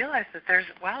to realize that there's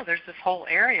this whole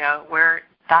area where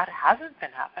that hasn't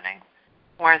been happening,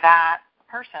 where that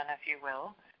person, if you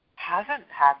will, hasn't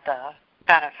had the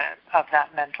benefit of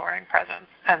that mentoring presence.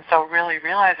 And so really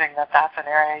realizing that that's an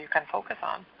area you can focus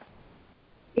on.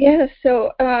 Yeah,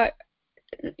 so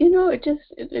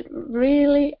it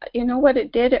really, what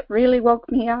it did, it really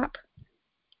woke me up.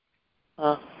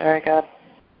 Oh, very good.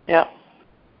 Yeah.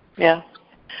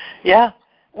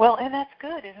 Well, and that's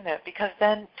good, isn't it? Because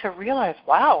then to realize,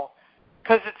 wow,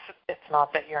 because it's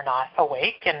not that you're not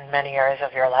awake in many areas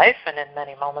of your life and in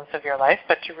many moments of your life,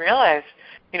 but to realize,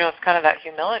 it's kind of that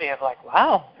humility of like,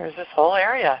 wow, there's this whole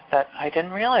area that I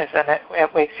didn't realize, and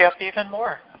it wakes you up even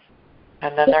more.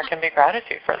 And then there can be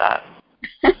gratitude for that.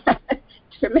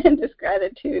 Tremendous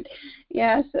gratitude.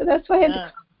 Yeah, so that's why I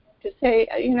had to say,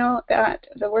 that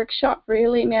the workshop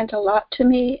really meant a lot to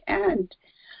me, and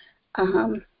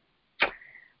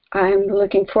I'm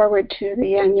looking forward to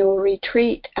the annual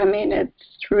retreat. I mean, it's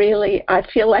really, I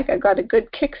feel like I got a good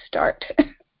kickstart.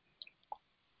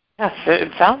 Yes,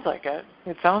 it sounds like it.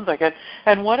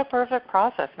 And what a perfect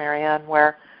process, Marianne,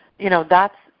 where,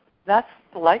 that's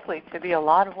likely to be a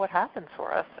lot of what happens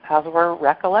for us as we're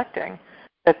recollecting.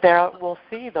 That there we'll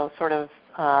see those sort of,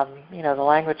 the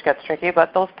language gets tricky,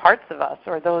 but those parts of us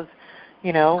or those,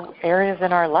 areas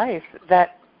in our life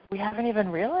that we haven't even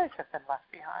realized have been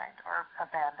left behind or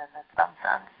abandoned in some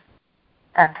sense.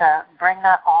 And to bring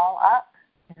that all up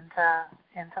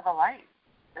into the light,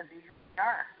 to be who we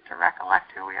are, to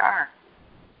recollect who we are.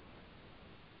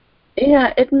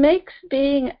 Yeah, it makes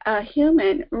being a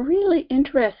human really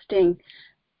interesting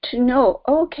to know,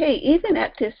 okay, even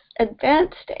at this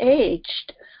advanced age,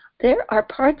 there are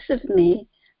parts of me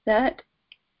that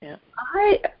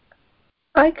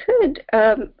I could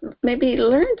maybe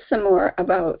learn some more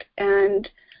about and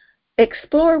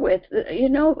explore with,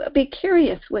 be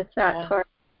curious with that part.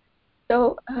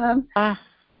 So,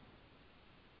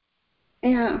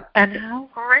 yeah. And how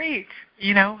great,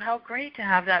 how great to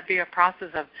have that be a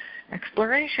process of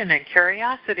exploration and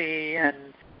curiosity,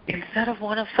 and instead of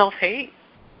one of self-hate.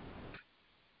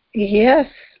 Yes.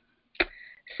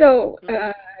 So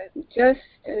just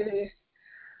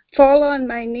fall on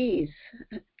my knees.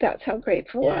 That's how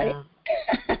grateful I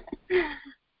am.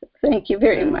 Thank you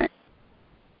very much.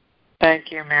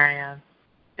 Thank you, Marianne.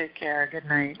 Take care. Good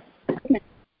night.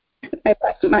 Bye,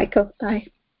 Michael. Bye.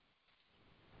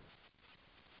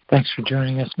 Thanks for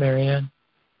joining us, Marianne.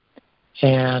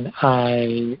 And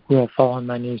I will fall on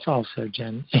my knees also,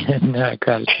 Jen, in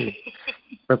gratitude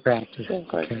for practice,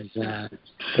 because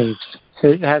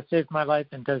it has saved my life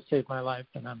and does save my life,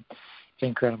 and I'm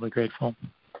incredibly grateful.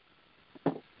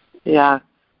 Yeah,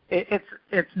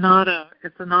 it's not a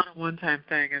one-time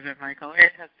thing, is it, Michael?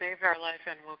 It has saved our life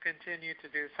and will continue to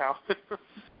do so.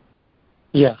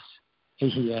 Yes,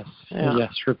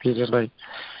 repeatedly.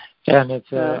 And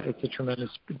it's a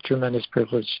tremendous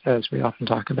privilege, as we often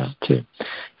talk about, to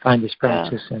find this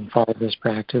practice and follow this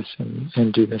practice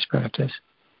and do this practice.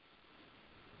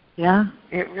 Yeah,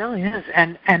 it really is,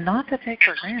 and not to take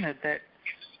for granted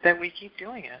that we keep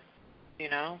doing it. You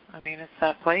know, I mean, it's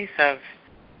that place of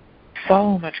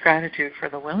so much gratitude for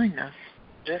the willingness.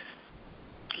 Just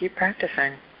keep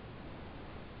practicing.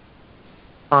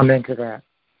 Amen to that.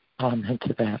 Amen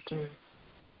to that.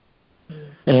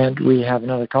 And we have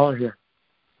another caller here.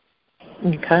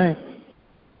 Okay.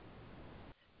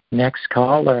 Next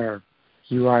caller,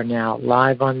 you are now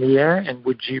live on the air, and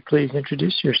would you please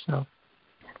introduce yourself?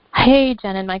 Hey,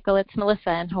 Jen and Michael, it's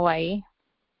Melissa in Hawaii.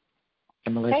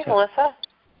 Hey, Melissa. Hey, Melissa.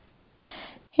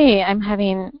 Hey, I'm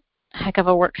having a heck of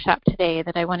a workshop today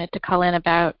that I wanted to call in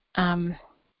about.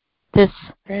 This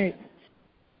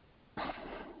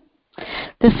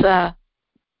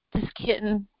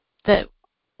kitten that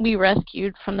we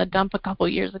rescued from the dump a couple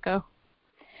years ago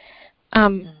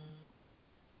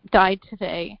died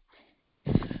today.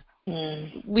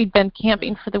 We'd been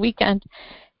camping for the weekend,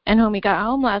 and when we got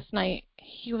home last night,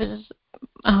 he was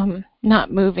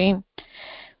not moving,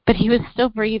 but he was still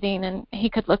breathing, and he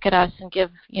could look at us and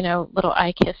give, little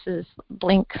eye kisses,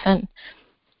 blinks, and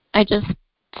I just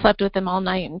slept with him all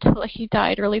night until he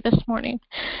died early this morning.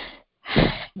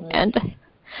 And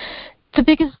the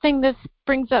biggest thing this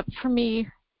brings up for me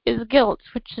is guilt,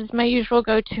 which is my usual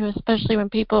go-to, especially when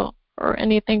people or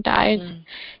anything dies.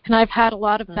 And I've had a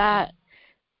lot of that.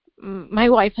 My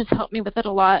wife has helped me with it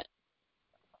a lot,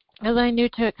 as I knew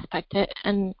to expect it.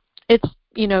 And it's,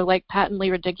 like patently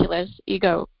ridiculous,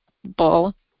 ego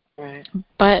bull. Right.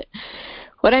 But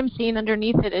what I'm seeing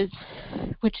underneath it is,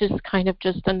 which is kind of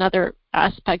just another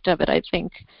aspect of it, I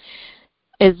think,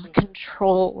 is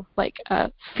control, like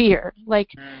fear. Like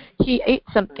he ate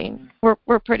something.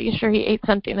 We're pretty sure he ate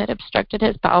something that obstructed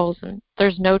his bowels, and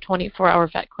there's no 24-hour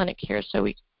vet clinic here, so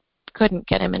we couldn't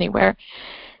get him anywhere.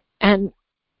 And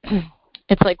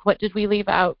it's like, what did we leave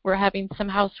out? We're having some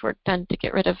housework done to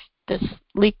get rid of this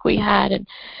leak we had, and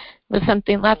was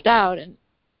something left out. And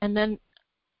then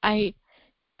I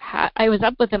was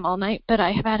up with him all night, but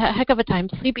I have had a heck of a time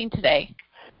sleeping today,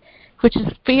 which is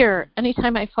fear.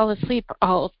 Anytime I fall asleep,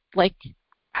 I'll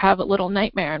have a little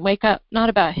nightmare and wake up, not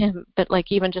about him, but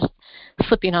even just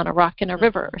slipping on a rock in a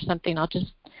river or something.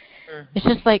 It's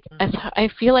just I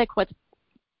feel like what's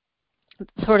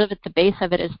sort of at the base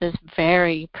of it is this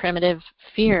very primitive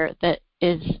fear that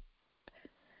is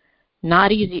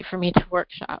not easy for me to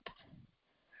workshop.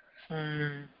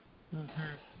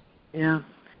 Yeah.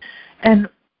 And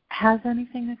has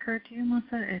anything occurred to you,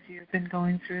 Melissa, as you've been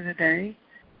going through the day,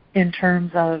 in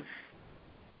terms of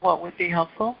what would be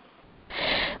helpful?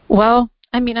 Well,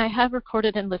 I mean, I have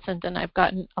recorded and listened, and I've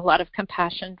gotten a lot of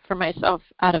compassion for myself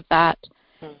out of that.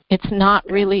 It's not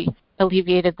really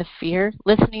alleviated the fear.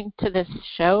 Listening to this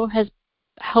show has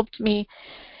helped me,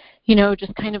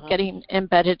 just kind of getting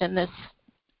embedded in this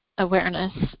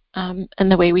awareness, and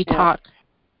the way we talk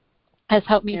has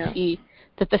helped me see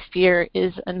that the fear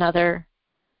is another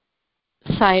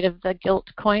side of the guilt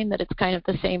coin, that it's kind of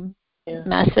the same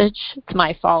message. It's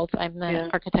my fault. I'm the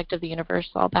architect of the universe,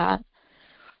 all that.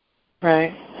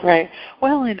 Right.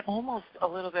 Well, and almost a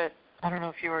little bit, I don't know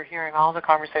if you were hearing all the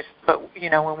conversations, but,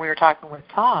 when we were talking with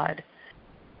Todd.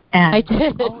 And, I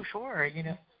did. Oh, sure,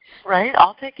 right?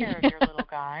 I'll take care of your little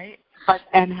guy.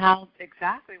 And how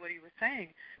exactly what he was saying.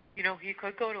 He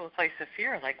could go to a place of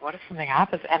fear, like, what if something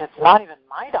happens? And it's not even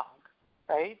my dog,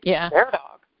 right? Yeah. It's their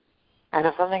dog. And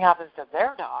if something happens to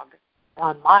their dog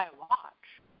on my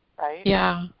watch, right?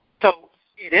 Yeah. So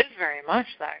it is very much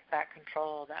that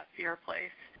control, that fear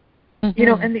place. And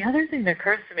the other thing that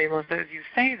occurs to me, Melissa, is you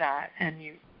say that, and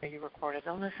you recorded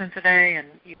and listened today, and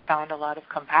you found a lot of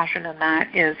compassion in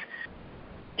that, is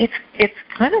it's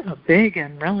kind of a big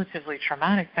and relatively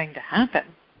traumatic thing to happen,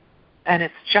 and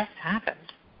it's just happened.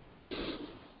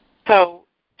 So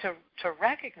to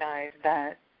recognize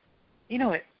that,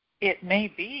 there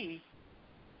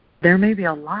may be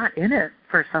a lot in it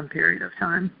for some period of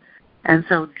time. And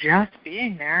so just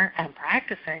being there and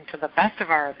practicing to the best of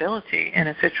our ability in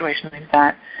a situation like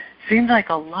that seems like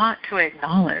a lot to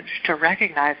acknowledge, to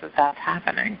recognize that that's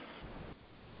happening.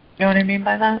 You know what I mean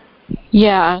by that?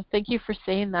 Yeah, thank you for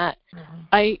saying that.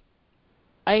 Mm-hmm.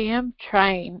 I am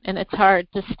trying, and it's hard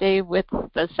to stay with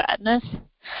the sadness.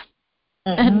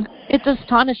 Mm-hmm. And it's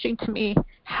astonishing to me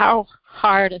how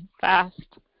hard and fast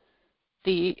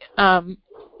the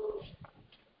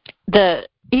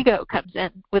ego comes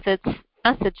in with its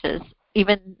messages,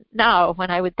 even now when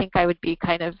I would think I would be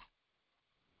kind of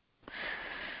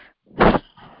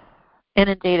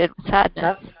inundated with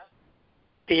sadness.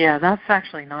 That's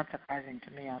actually not surprising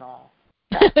to me at all.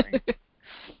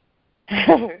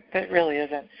 It really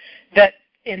isn't. That,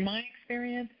 in my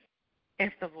experience,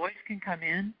 if the voice can come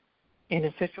in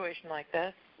a situation like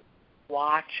this,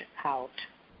 watch out.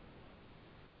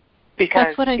 Because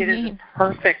that's what I mean.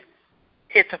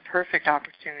 It's a perfect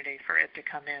opportunity for it to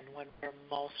come in when we're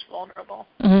most vulnerable.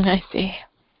 I see.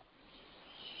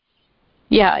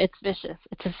 Yeah, it's vicious.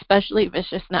 It's especially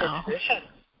vicious now. It's vicious.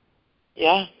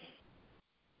 Yeah.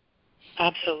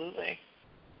 Absolutely.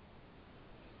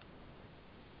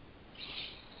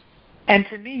 And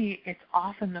to me, it's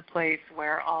often the place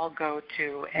where I'll go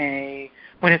to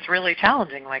when it's really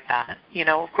challenging like that. You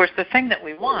know, of course, the thing that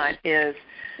we want is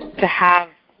to have,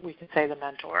 we can say the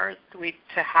mentor,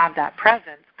 to have that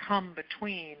presence come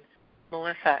between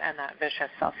Melissa and that vicious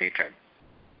self-hatred.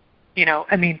 You know,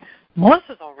 I mean,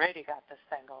 Melissa's already got this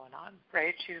thing going on,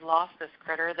 right? She lost this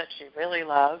critter that she really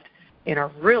loved in a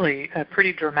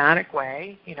pretty dramatic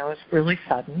way. You know, it's really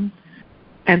sudden.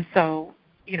 And so,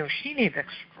 you know, she needs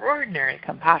extraordinary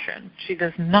compassion. She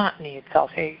does not need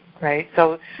self-hate, right?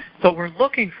 So we're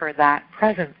looking for that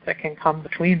presence that can come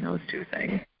between those two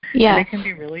things. Yeah. And it can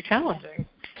be really challenging.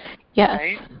 Yes.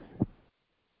 Right?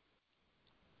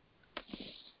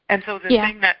 And so the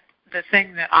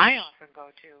thing that I often go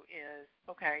to is,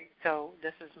 okay, so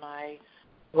this is my,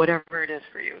 whatever it is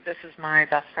for you. This is my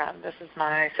best friend. This is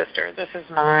my sister. This is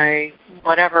my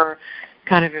whatever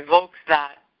kind of evokes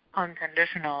that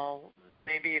unconditional,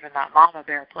 maybe even that mama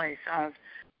bear place of,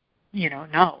 you know,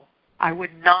 no, I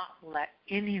would not let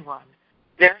anyone,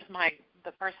 there's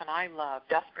the person I love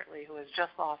desperately who has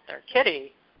just lost their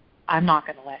kitty, I'm not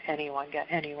going to let anyone get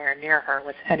anywhere near her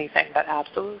with anything but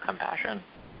absolute compassion.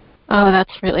 Oh,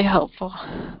 that's really helpful.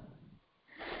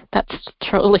 That's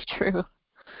totally true.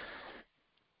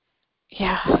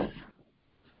 Yeah.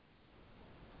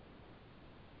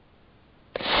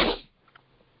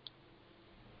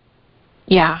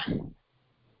 Yeah.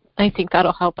 I think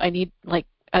that'll help. I need, like,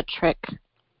 a trick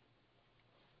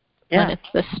when it's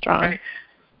this strong. Right.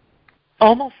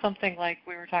 Almost something like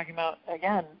we were talking about,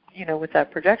 again, you know, with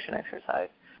that projection exercise.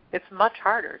 It's much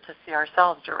harder to see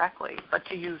ourselves directly, but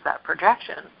to use that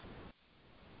projection,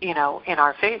 you know, in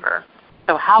our favor.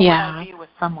 So how would I be with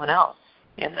someone else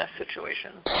in this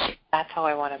situation? That's how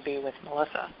I want to be with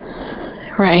Melissa.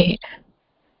 Right.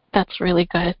 That's really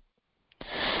good.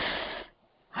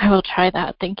 I will try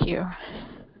that. Thank you.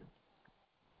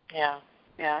 Yeah.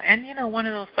 And, you know, one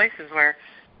of those places where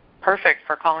perfect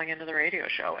for calling into the radio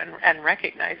show and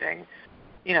recognizing,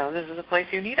 you know, this is a place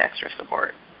you need extra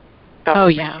support. So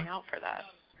reaching out for that.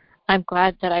 I'm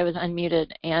glad that I was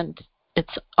unmuted, and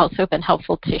it's also been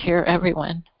helpful to hear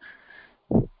everyone.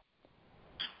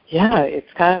 Yeah,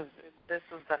 it's kind of, this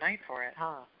is the night for it,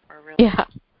 huh? Really,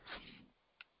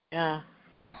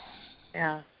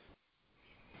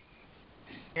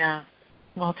 Yeah.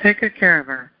 Well, take good care of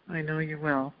her. I know you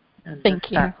will. And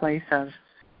Thank you. That place of,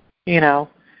 you know,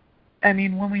 I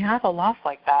mean, when we have a loss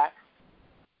like that,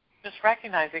 just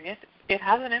recognizing it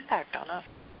has an impact on us.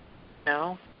 You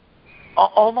know,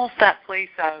 almost that place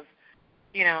of,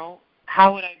 you know,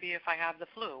 how would I be if I had the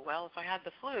flu? Well, if I had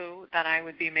the flu, then I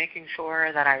would be making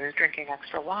sure that I was drinking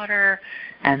extra water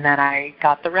and that I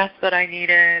got the rest that I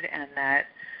needed and that,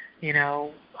 you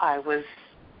know,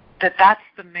 that's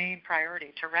the main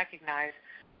priority, to recognize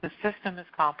the system is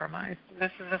compromised.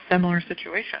 This is a similar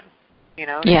situation. You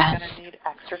know, you're going to need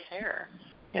extra care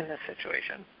in this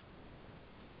situation.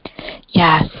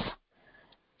 Yes.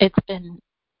 It's been,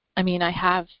 I mean,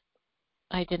 I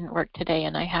didn't work today,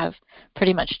 and I have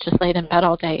pretty much just laid in bed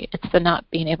all day. It's the not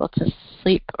being able to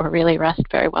sleep or really rest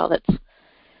very well that's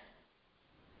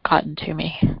gotten to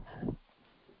me.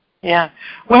 Yeah.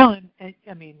 Well,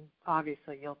 I mean,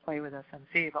 obviously you'll play with this and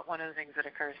see, but one of the things that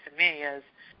occurs to me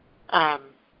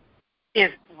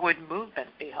is would movement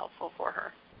be helpful for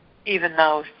her? Even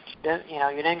though, you know,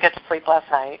 you didn't get to sleep last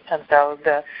night, and so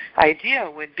the idea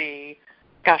would be,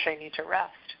 gosh, I need to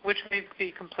rest, which may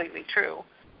be completely true.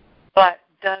 But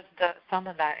does some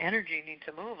of that energy need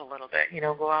to move a little bit?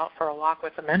 Go out for a walk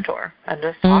with a mentor and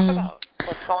just talk about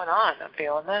what's going on. I'm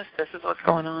feeling this. This is what's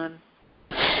going on.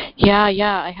 Yeah.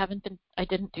 I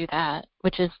didn't do that,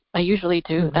 which is I usually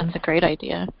do. Mm-hmm. That's a great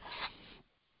idea.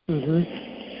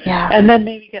 Mhm. Yeah. And then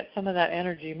maybe get some of that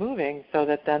energy moving, so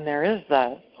that then there is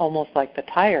almost like the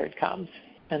tired comes,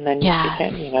 and then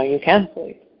you can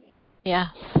sleep. Yes.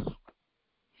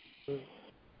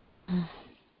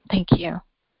 Thank you.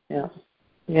 Yeah.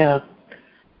 Yeah.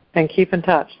 And keep in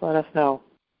touch. Let us know.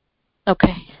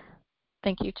 Okay.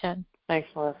 Thank you, Jen. Thanks,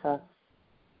 Melissa.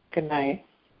 Good night.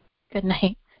 Good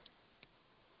night.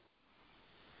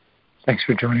 Thanks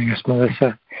for joining us,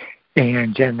 Melissa.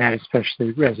 And Jen, that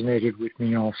especially resonated with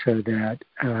me also, that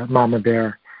Mama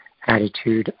Bear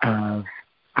attitude of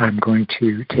I'm going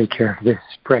to take care of this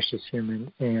precious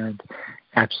human, and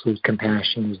absolute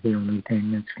compassion is the only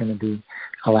thing that's going to be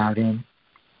allowed in.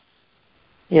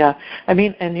 Yeah. I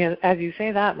mean, and as you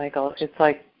say that, Michael, it's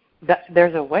like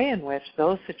there's a way in which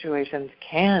those situations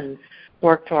can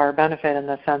work to our benefit, in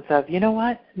the sense of, you know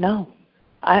what? No.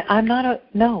 I'm not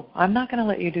going to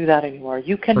let you do that anymore.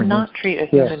 You cannot treat a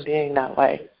human being that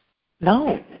way.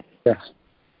 No. Yes.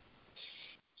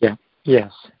 Yeah.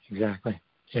 Yes. Exactly.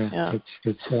 Yeah.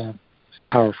 It's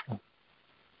powerful.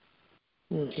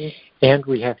 Mm-hmm. And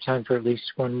we have time for at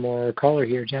least one more caller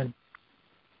here, Jen.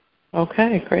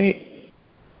 Okay. Great.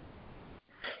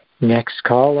 Next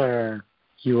caller,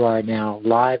 you are now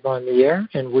live on the air,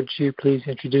 and would you please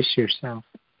introduce yourself?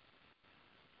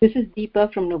 This is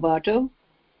Deepa from Novato.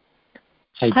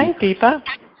 Hi, Deepa.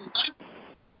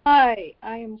 Hi,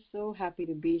 I am so happy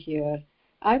to be here.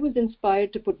 I was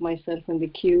inspired to put myself in the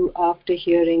queue after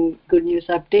hearing good news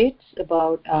updates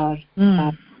about our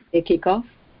day kickoff.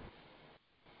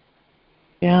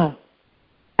 Yeah.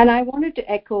 And I wanted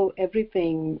to echo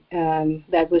everything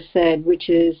that was said, which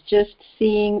is just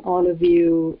seeing all of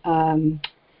you.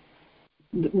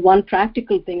 One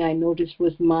practical thing I noticed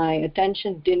was my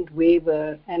attention didn't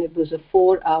waver, and it was a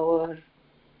 4-hour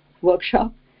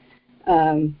workshop.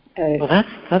 Well,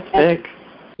 that's big.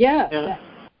 Yeah.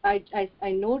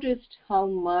 I noticed how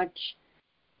much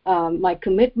my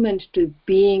commitment to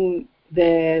being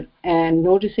there and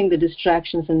noticing the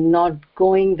distractions and not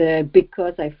going there,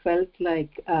 because I felt like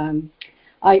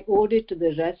I owed it to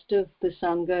the rest of the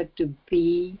Sangha to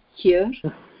be here.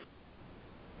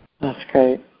 That's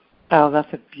great. Oh,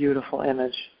 that's a beautiful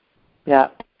image. Yeah.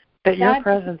 That your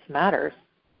presence matters.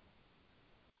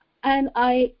 And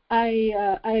and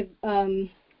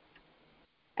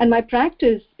my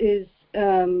practice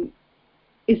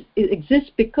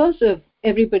exists because of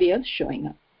everybody else showing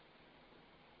up.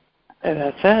 And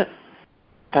that's it.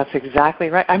 That's exactly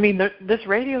right. I mean, this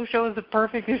radio show is a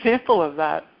perfect example of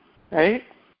that, right?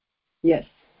 Yes.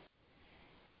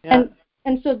 Yeah.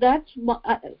 And so that's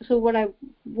so what I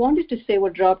wanted to say,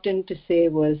 what dropped in to say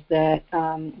was that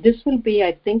this will be,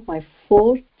 I think, my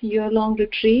 4th year-long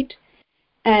retreat.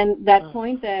 And that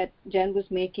point that Jen was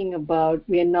making about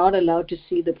we are not allowed to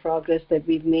see the progress that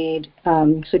we've made.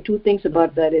 So 2 things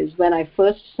about that is, when I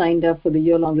first signed up for the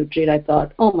year-long retreat, I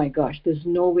thought, oh my gosh, there's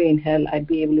no way in hell I'd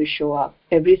be able to show up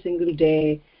every single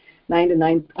day, 9 to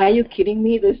 9. Are you kidding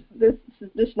me? This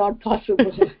is not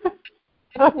possible.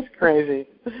 That's crazy.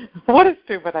 What a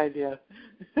stupid idea.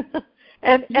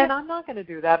 And I'm not going to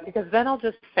do that, because then I'll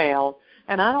just fail,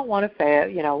 and I don't want to fail,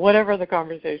 whatever the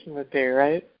conversation would be,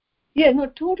 right? Yeah, no,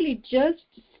 totally. Just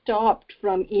stopped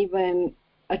from even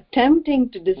attempting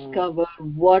to discover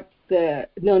what the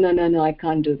no, I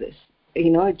can't do this.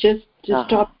 Just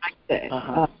stopped right there.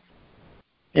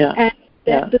 Yeah. And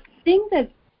the thing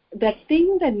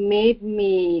that made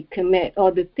me commit,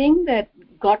 or the thing that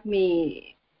got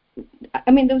me, I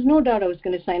mean, there was no doubt I was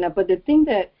going to sign up, but the thing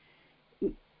that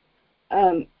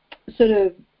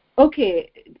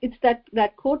it's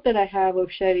that quote that I have of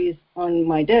Sherry's on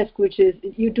my desk, which is,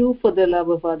 you do for the love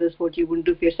of others what you wouldn't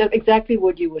do for yourself. Exactly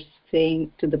what you were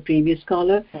saying to the previous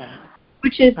caller,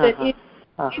 which is that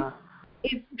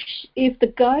if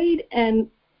the guide and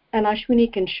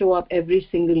Ashwini can show up every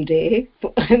single day,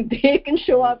 and they can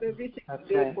show up every single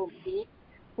day for me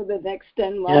for the next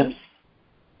 10 months,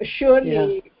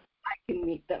 surely I can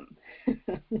meet them.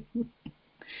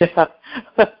 Yeah,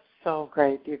 that's so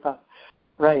great, Deepa.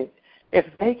 Right. If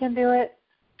they can do it,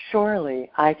 surely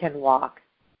I can walk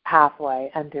halfway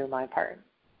and do my part.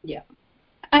 Yeah.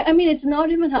 I mean, it's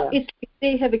not even how, it's like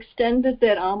they have extended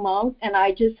their arm out, and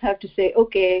I just have to say,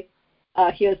 okay,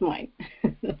 here's mine.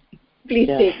 Please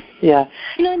take it. Yeah.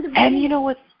 In the beginning, and you know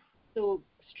what's so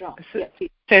strong.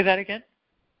 Say that again?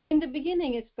 In the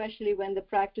beginning, especially when the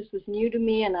practice was new to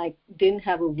me and I didn't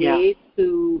have a way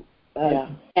to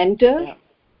enter,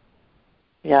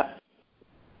 Yep.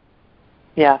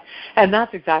 Yeah, and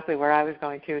that's exactly where I was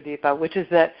going to, Deepa, which is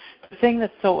that the thing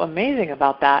that's so amazing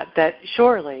about that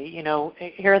surely,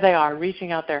 here they are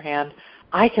reaching out their hand.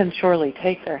 I can surely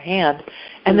take their hand.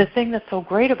 And the thing that's so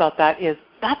great about that is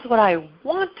that's what I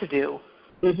want to do.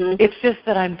 Mm-hmm. It's just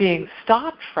that I'm being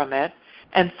stopped from it.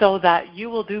 And so that you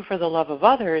will do for the love of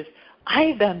others,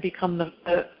 I then become the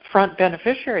front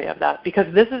beneficiary of that,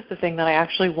 because this is the thing that I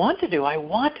actually want to do. I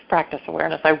want to practice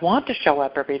awareness. I want to show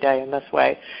up every day in this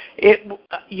way.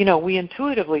 We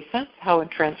intuitively sense how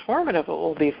transformative it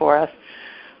will be for us,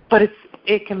 but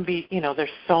it can be, there's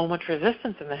so much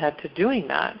resistance in the head to doing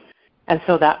that. And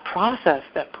so that process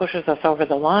that pushes us over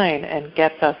the line and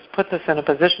puts us in a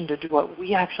position to do what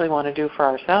we actually want to do for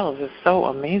ourselves is so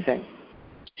amazing.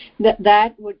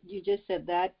 That what you just said,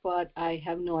 that part, I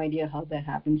have no idea how that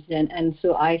happens then, and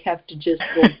so I have to just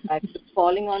go back to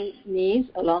falling on knees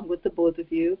along with the both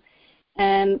of you,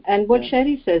 and what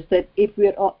Sherry says, that if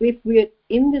we're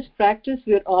in this practice,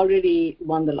 we're already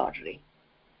won the lottery.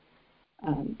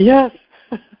 Yes,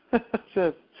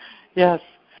 yes,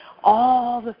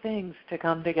 all the things to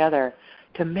come together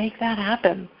to make that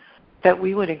happen. That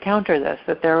we would encounter this,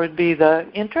 that there would be the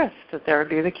interest, that there would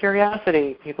be the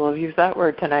curiosity, people have used that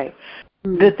word tonight,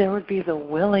 that there would be the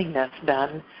willingness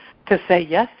then to say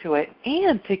yes to it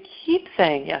and to keep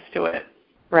saying yes to it,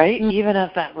 right? Even as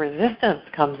that resistance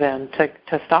comes in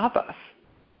to stop us.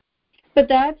 But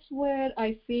that's where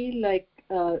I feel like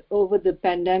over the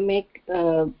pandemic,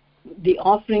 the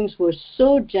offerings were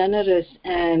so generous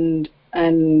and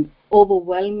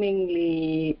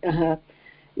overwhelmingly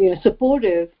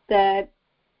supportive, that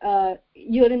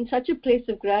you're in such a place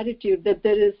of gratitude that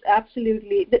there's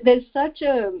such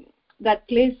that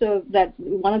place of that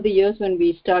one of the years when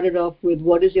we started off with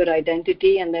what is your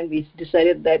identity, and then we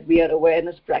decided that we are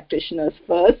awareness practitioners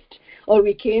first, or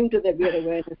we came to that we are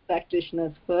awareness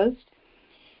practitioners first,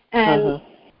 and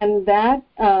that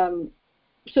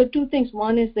so two things.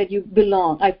 One is that you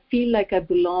belong. I feel like I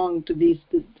belong to these.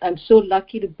 I'm so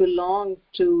lucky to belong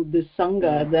to the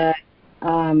Sangha that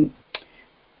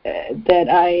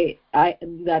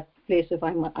that place of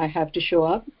I have to show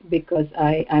up because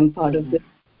I'm part of this,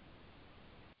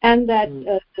 and that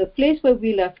the place where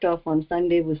we left off on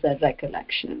Sunday was that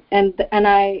recollection, and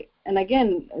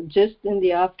again, just in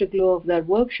the afterglow of that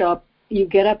workshop, you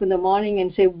get up in the morning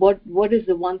and say, what is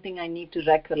the one thing I need to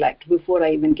recollect before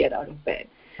I even get out of bed?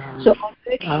 So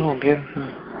already,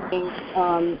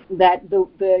 that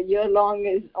the year long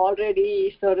is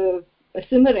already sort of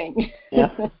simmering. Yeah.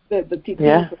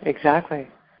 Yeah, exactly.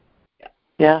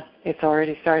 Yeah, it's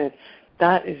already started.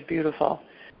 That is beautiful.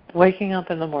 Waking up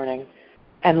in the morning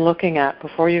and looking at,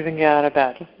 before you even get out of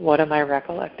bed, what am I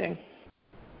recollecting?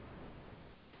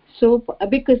 So,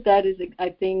 because that is, I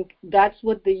think, that's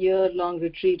what the year-long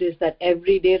retreat is, that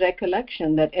everyday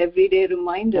recollection, that everyday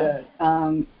reminder.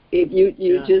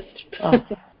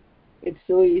 It's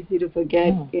so easy to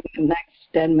forget in the next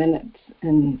 10 minutes.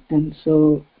 And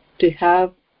so to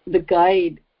have the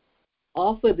guide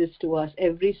offer this to us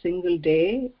every single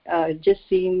day just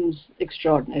seems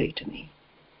extraordinary to me.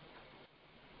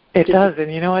 It does.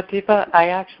 And you know what, Deepa? I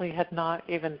actually had not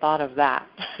even thought of that,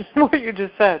 what you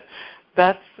just said.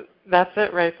 That's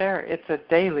it right there. It's a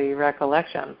daily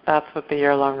recollection. That's what the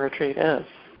year-long retreat is.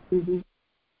 Mm-hmm.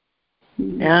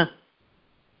 Mm-hmm. Yeah.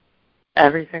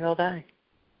 Every single day.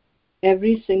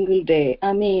 Every single day.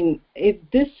 I mean, if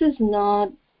this is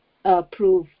not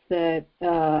proof that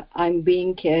I'm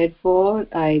being cared for,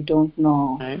 I don't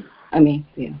know. Right. I mean,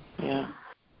 Yeah.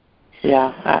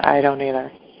 Yeah, I don't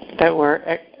either. That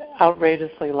we're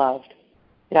outrageously loved.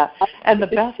 Yeah. And the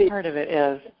best part of it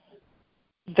is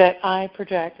that I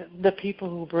project the people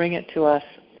who bring it to us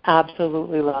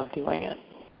absolutely love doing it.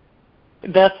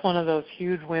 That's one of those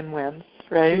huge win-wins,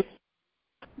 right?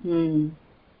 Mm.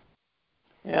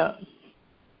 Yeah.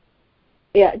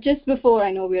 Yeah, just before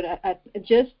I know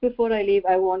just before I leave,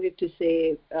 I wanted to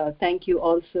say thank you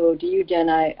also to you, Jen.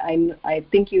 I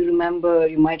think you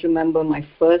might remember my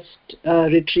first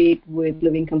retreat with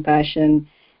Living Compassion.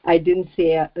 I didn't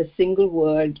say a single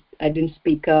word. I didn't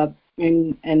speak up.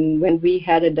 And when we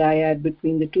had a dyad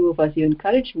between the two of us, you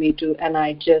encouraged me to, and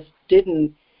I just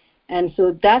didn't. And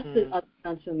so that's the other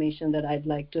transformation that I'd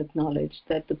like to acknowledge,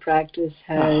 that the practice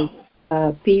has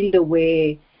peeled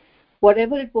away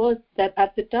whatever it was that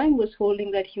at the time was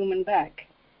holding that human back.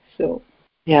 So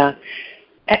yeah.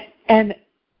 And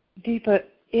Deepa,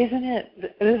 isn't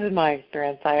it, this is my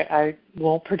experience, I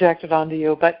won't project it onto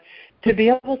you, but to be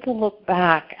able to look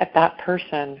back at that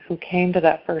person who came to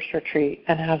that first retreat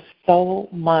and have so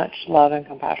much love and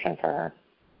compassion for her.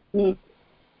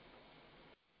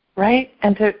 right?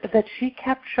 And that she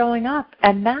kept showing up,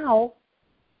 and now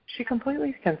she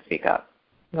completely can speak up.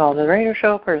 Go on the radio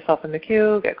show, put herself in the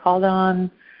queue, get called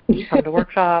on, come to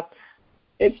workshops.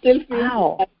 It still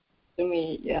feels like to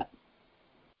me, yeah.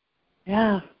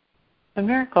 Yeah, a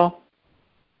miracle.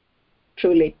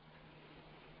 Truly.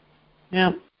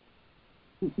 Yeah.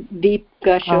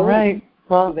 Deepika Show. All right.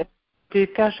 Well,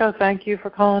 Deepika Show, thank you for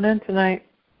calling in tonight,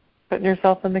 putting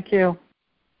yourself in the queue.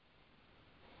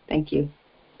 Thank you.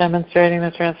 Demonstrating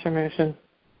the transformation.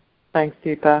 Thanks,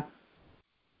 Deepa.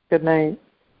 Good night.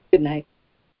 Good night.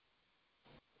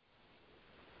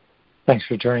 Thanks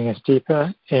for joining us,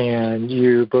 Deepa. And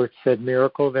you both said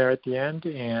miracle there at the end,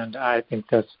 and I think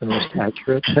that's the most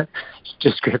accurate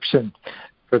description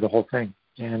for the whole thing.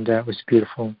 And it was a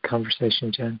beautiful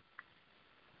conversation, Jen.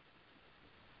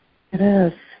 It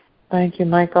is. Thank you,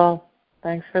 Michael.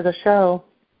 Thanks for the show.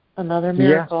 Another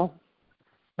miracle.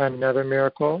 Yeah. Another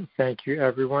miracle. Thank you,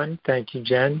 everyone. Thank you,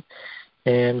 Jen.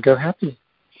 And go happy.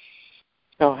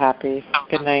 Go happy.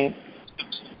 Good night.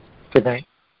 Good night.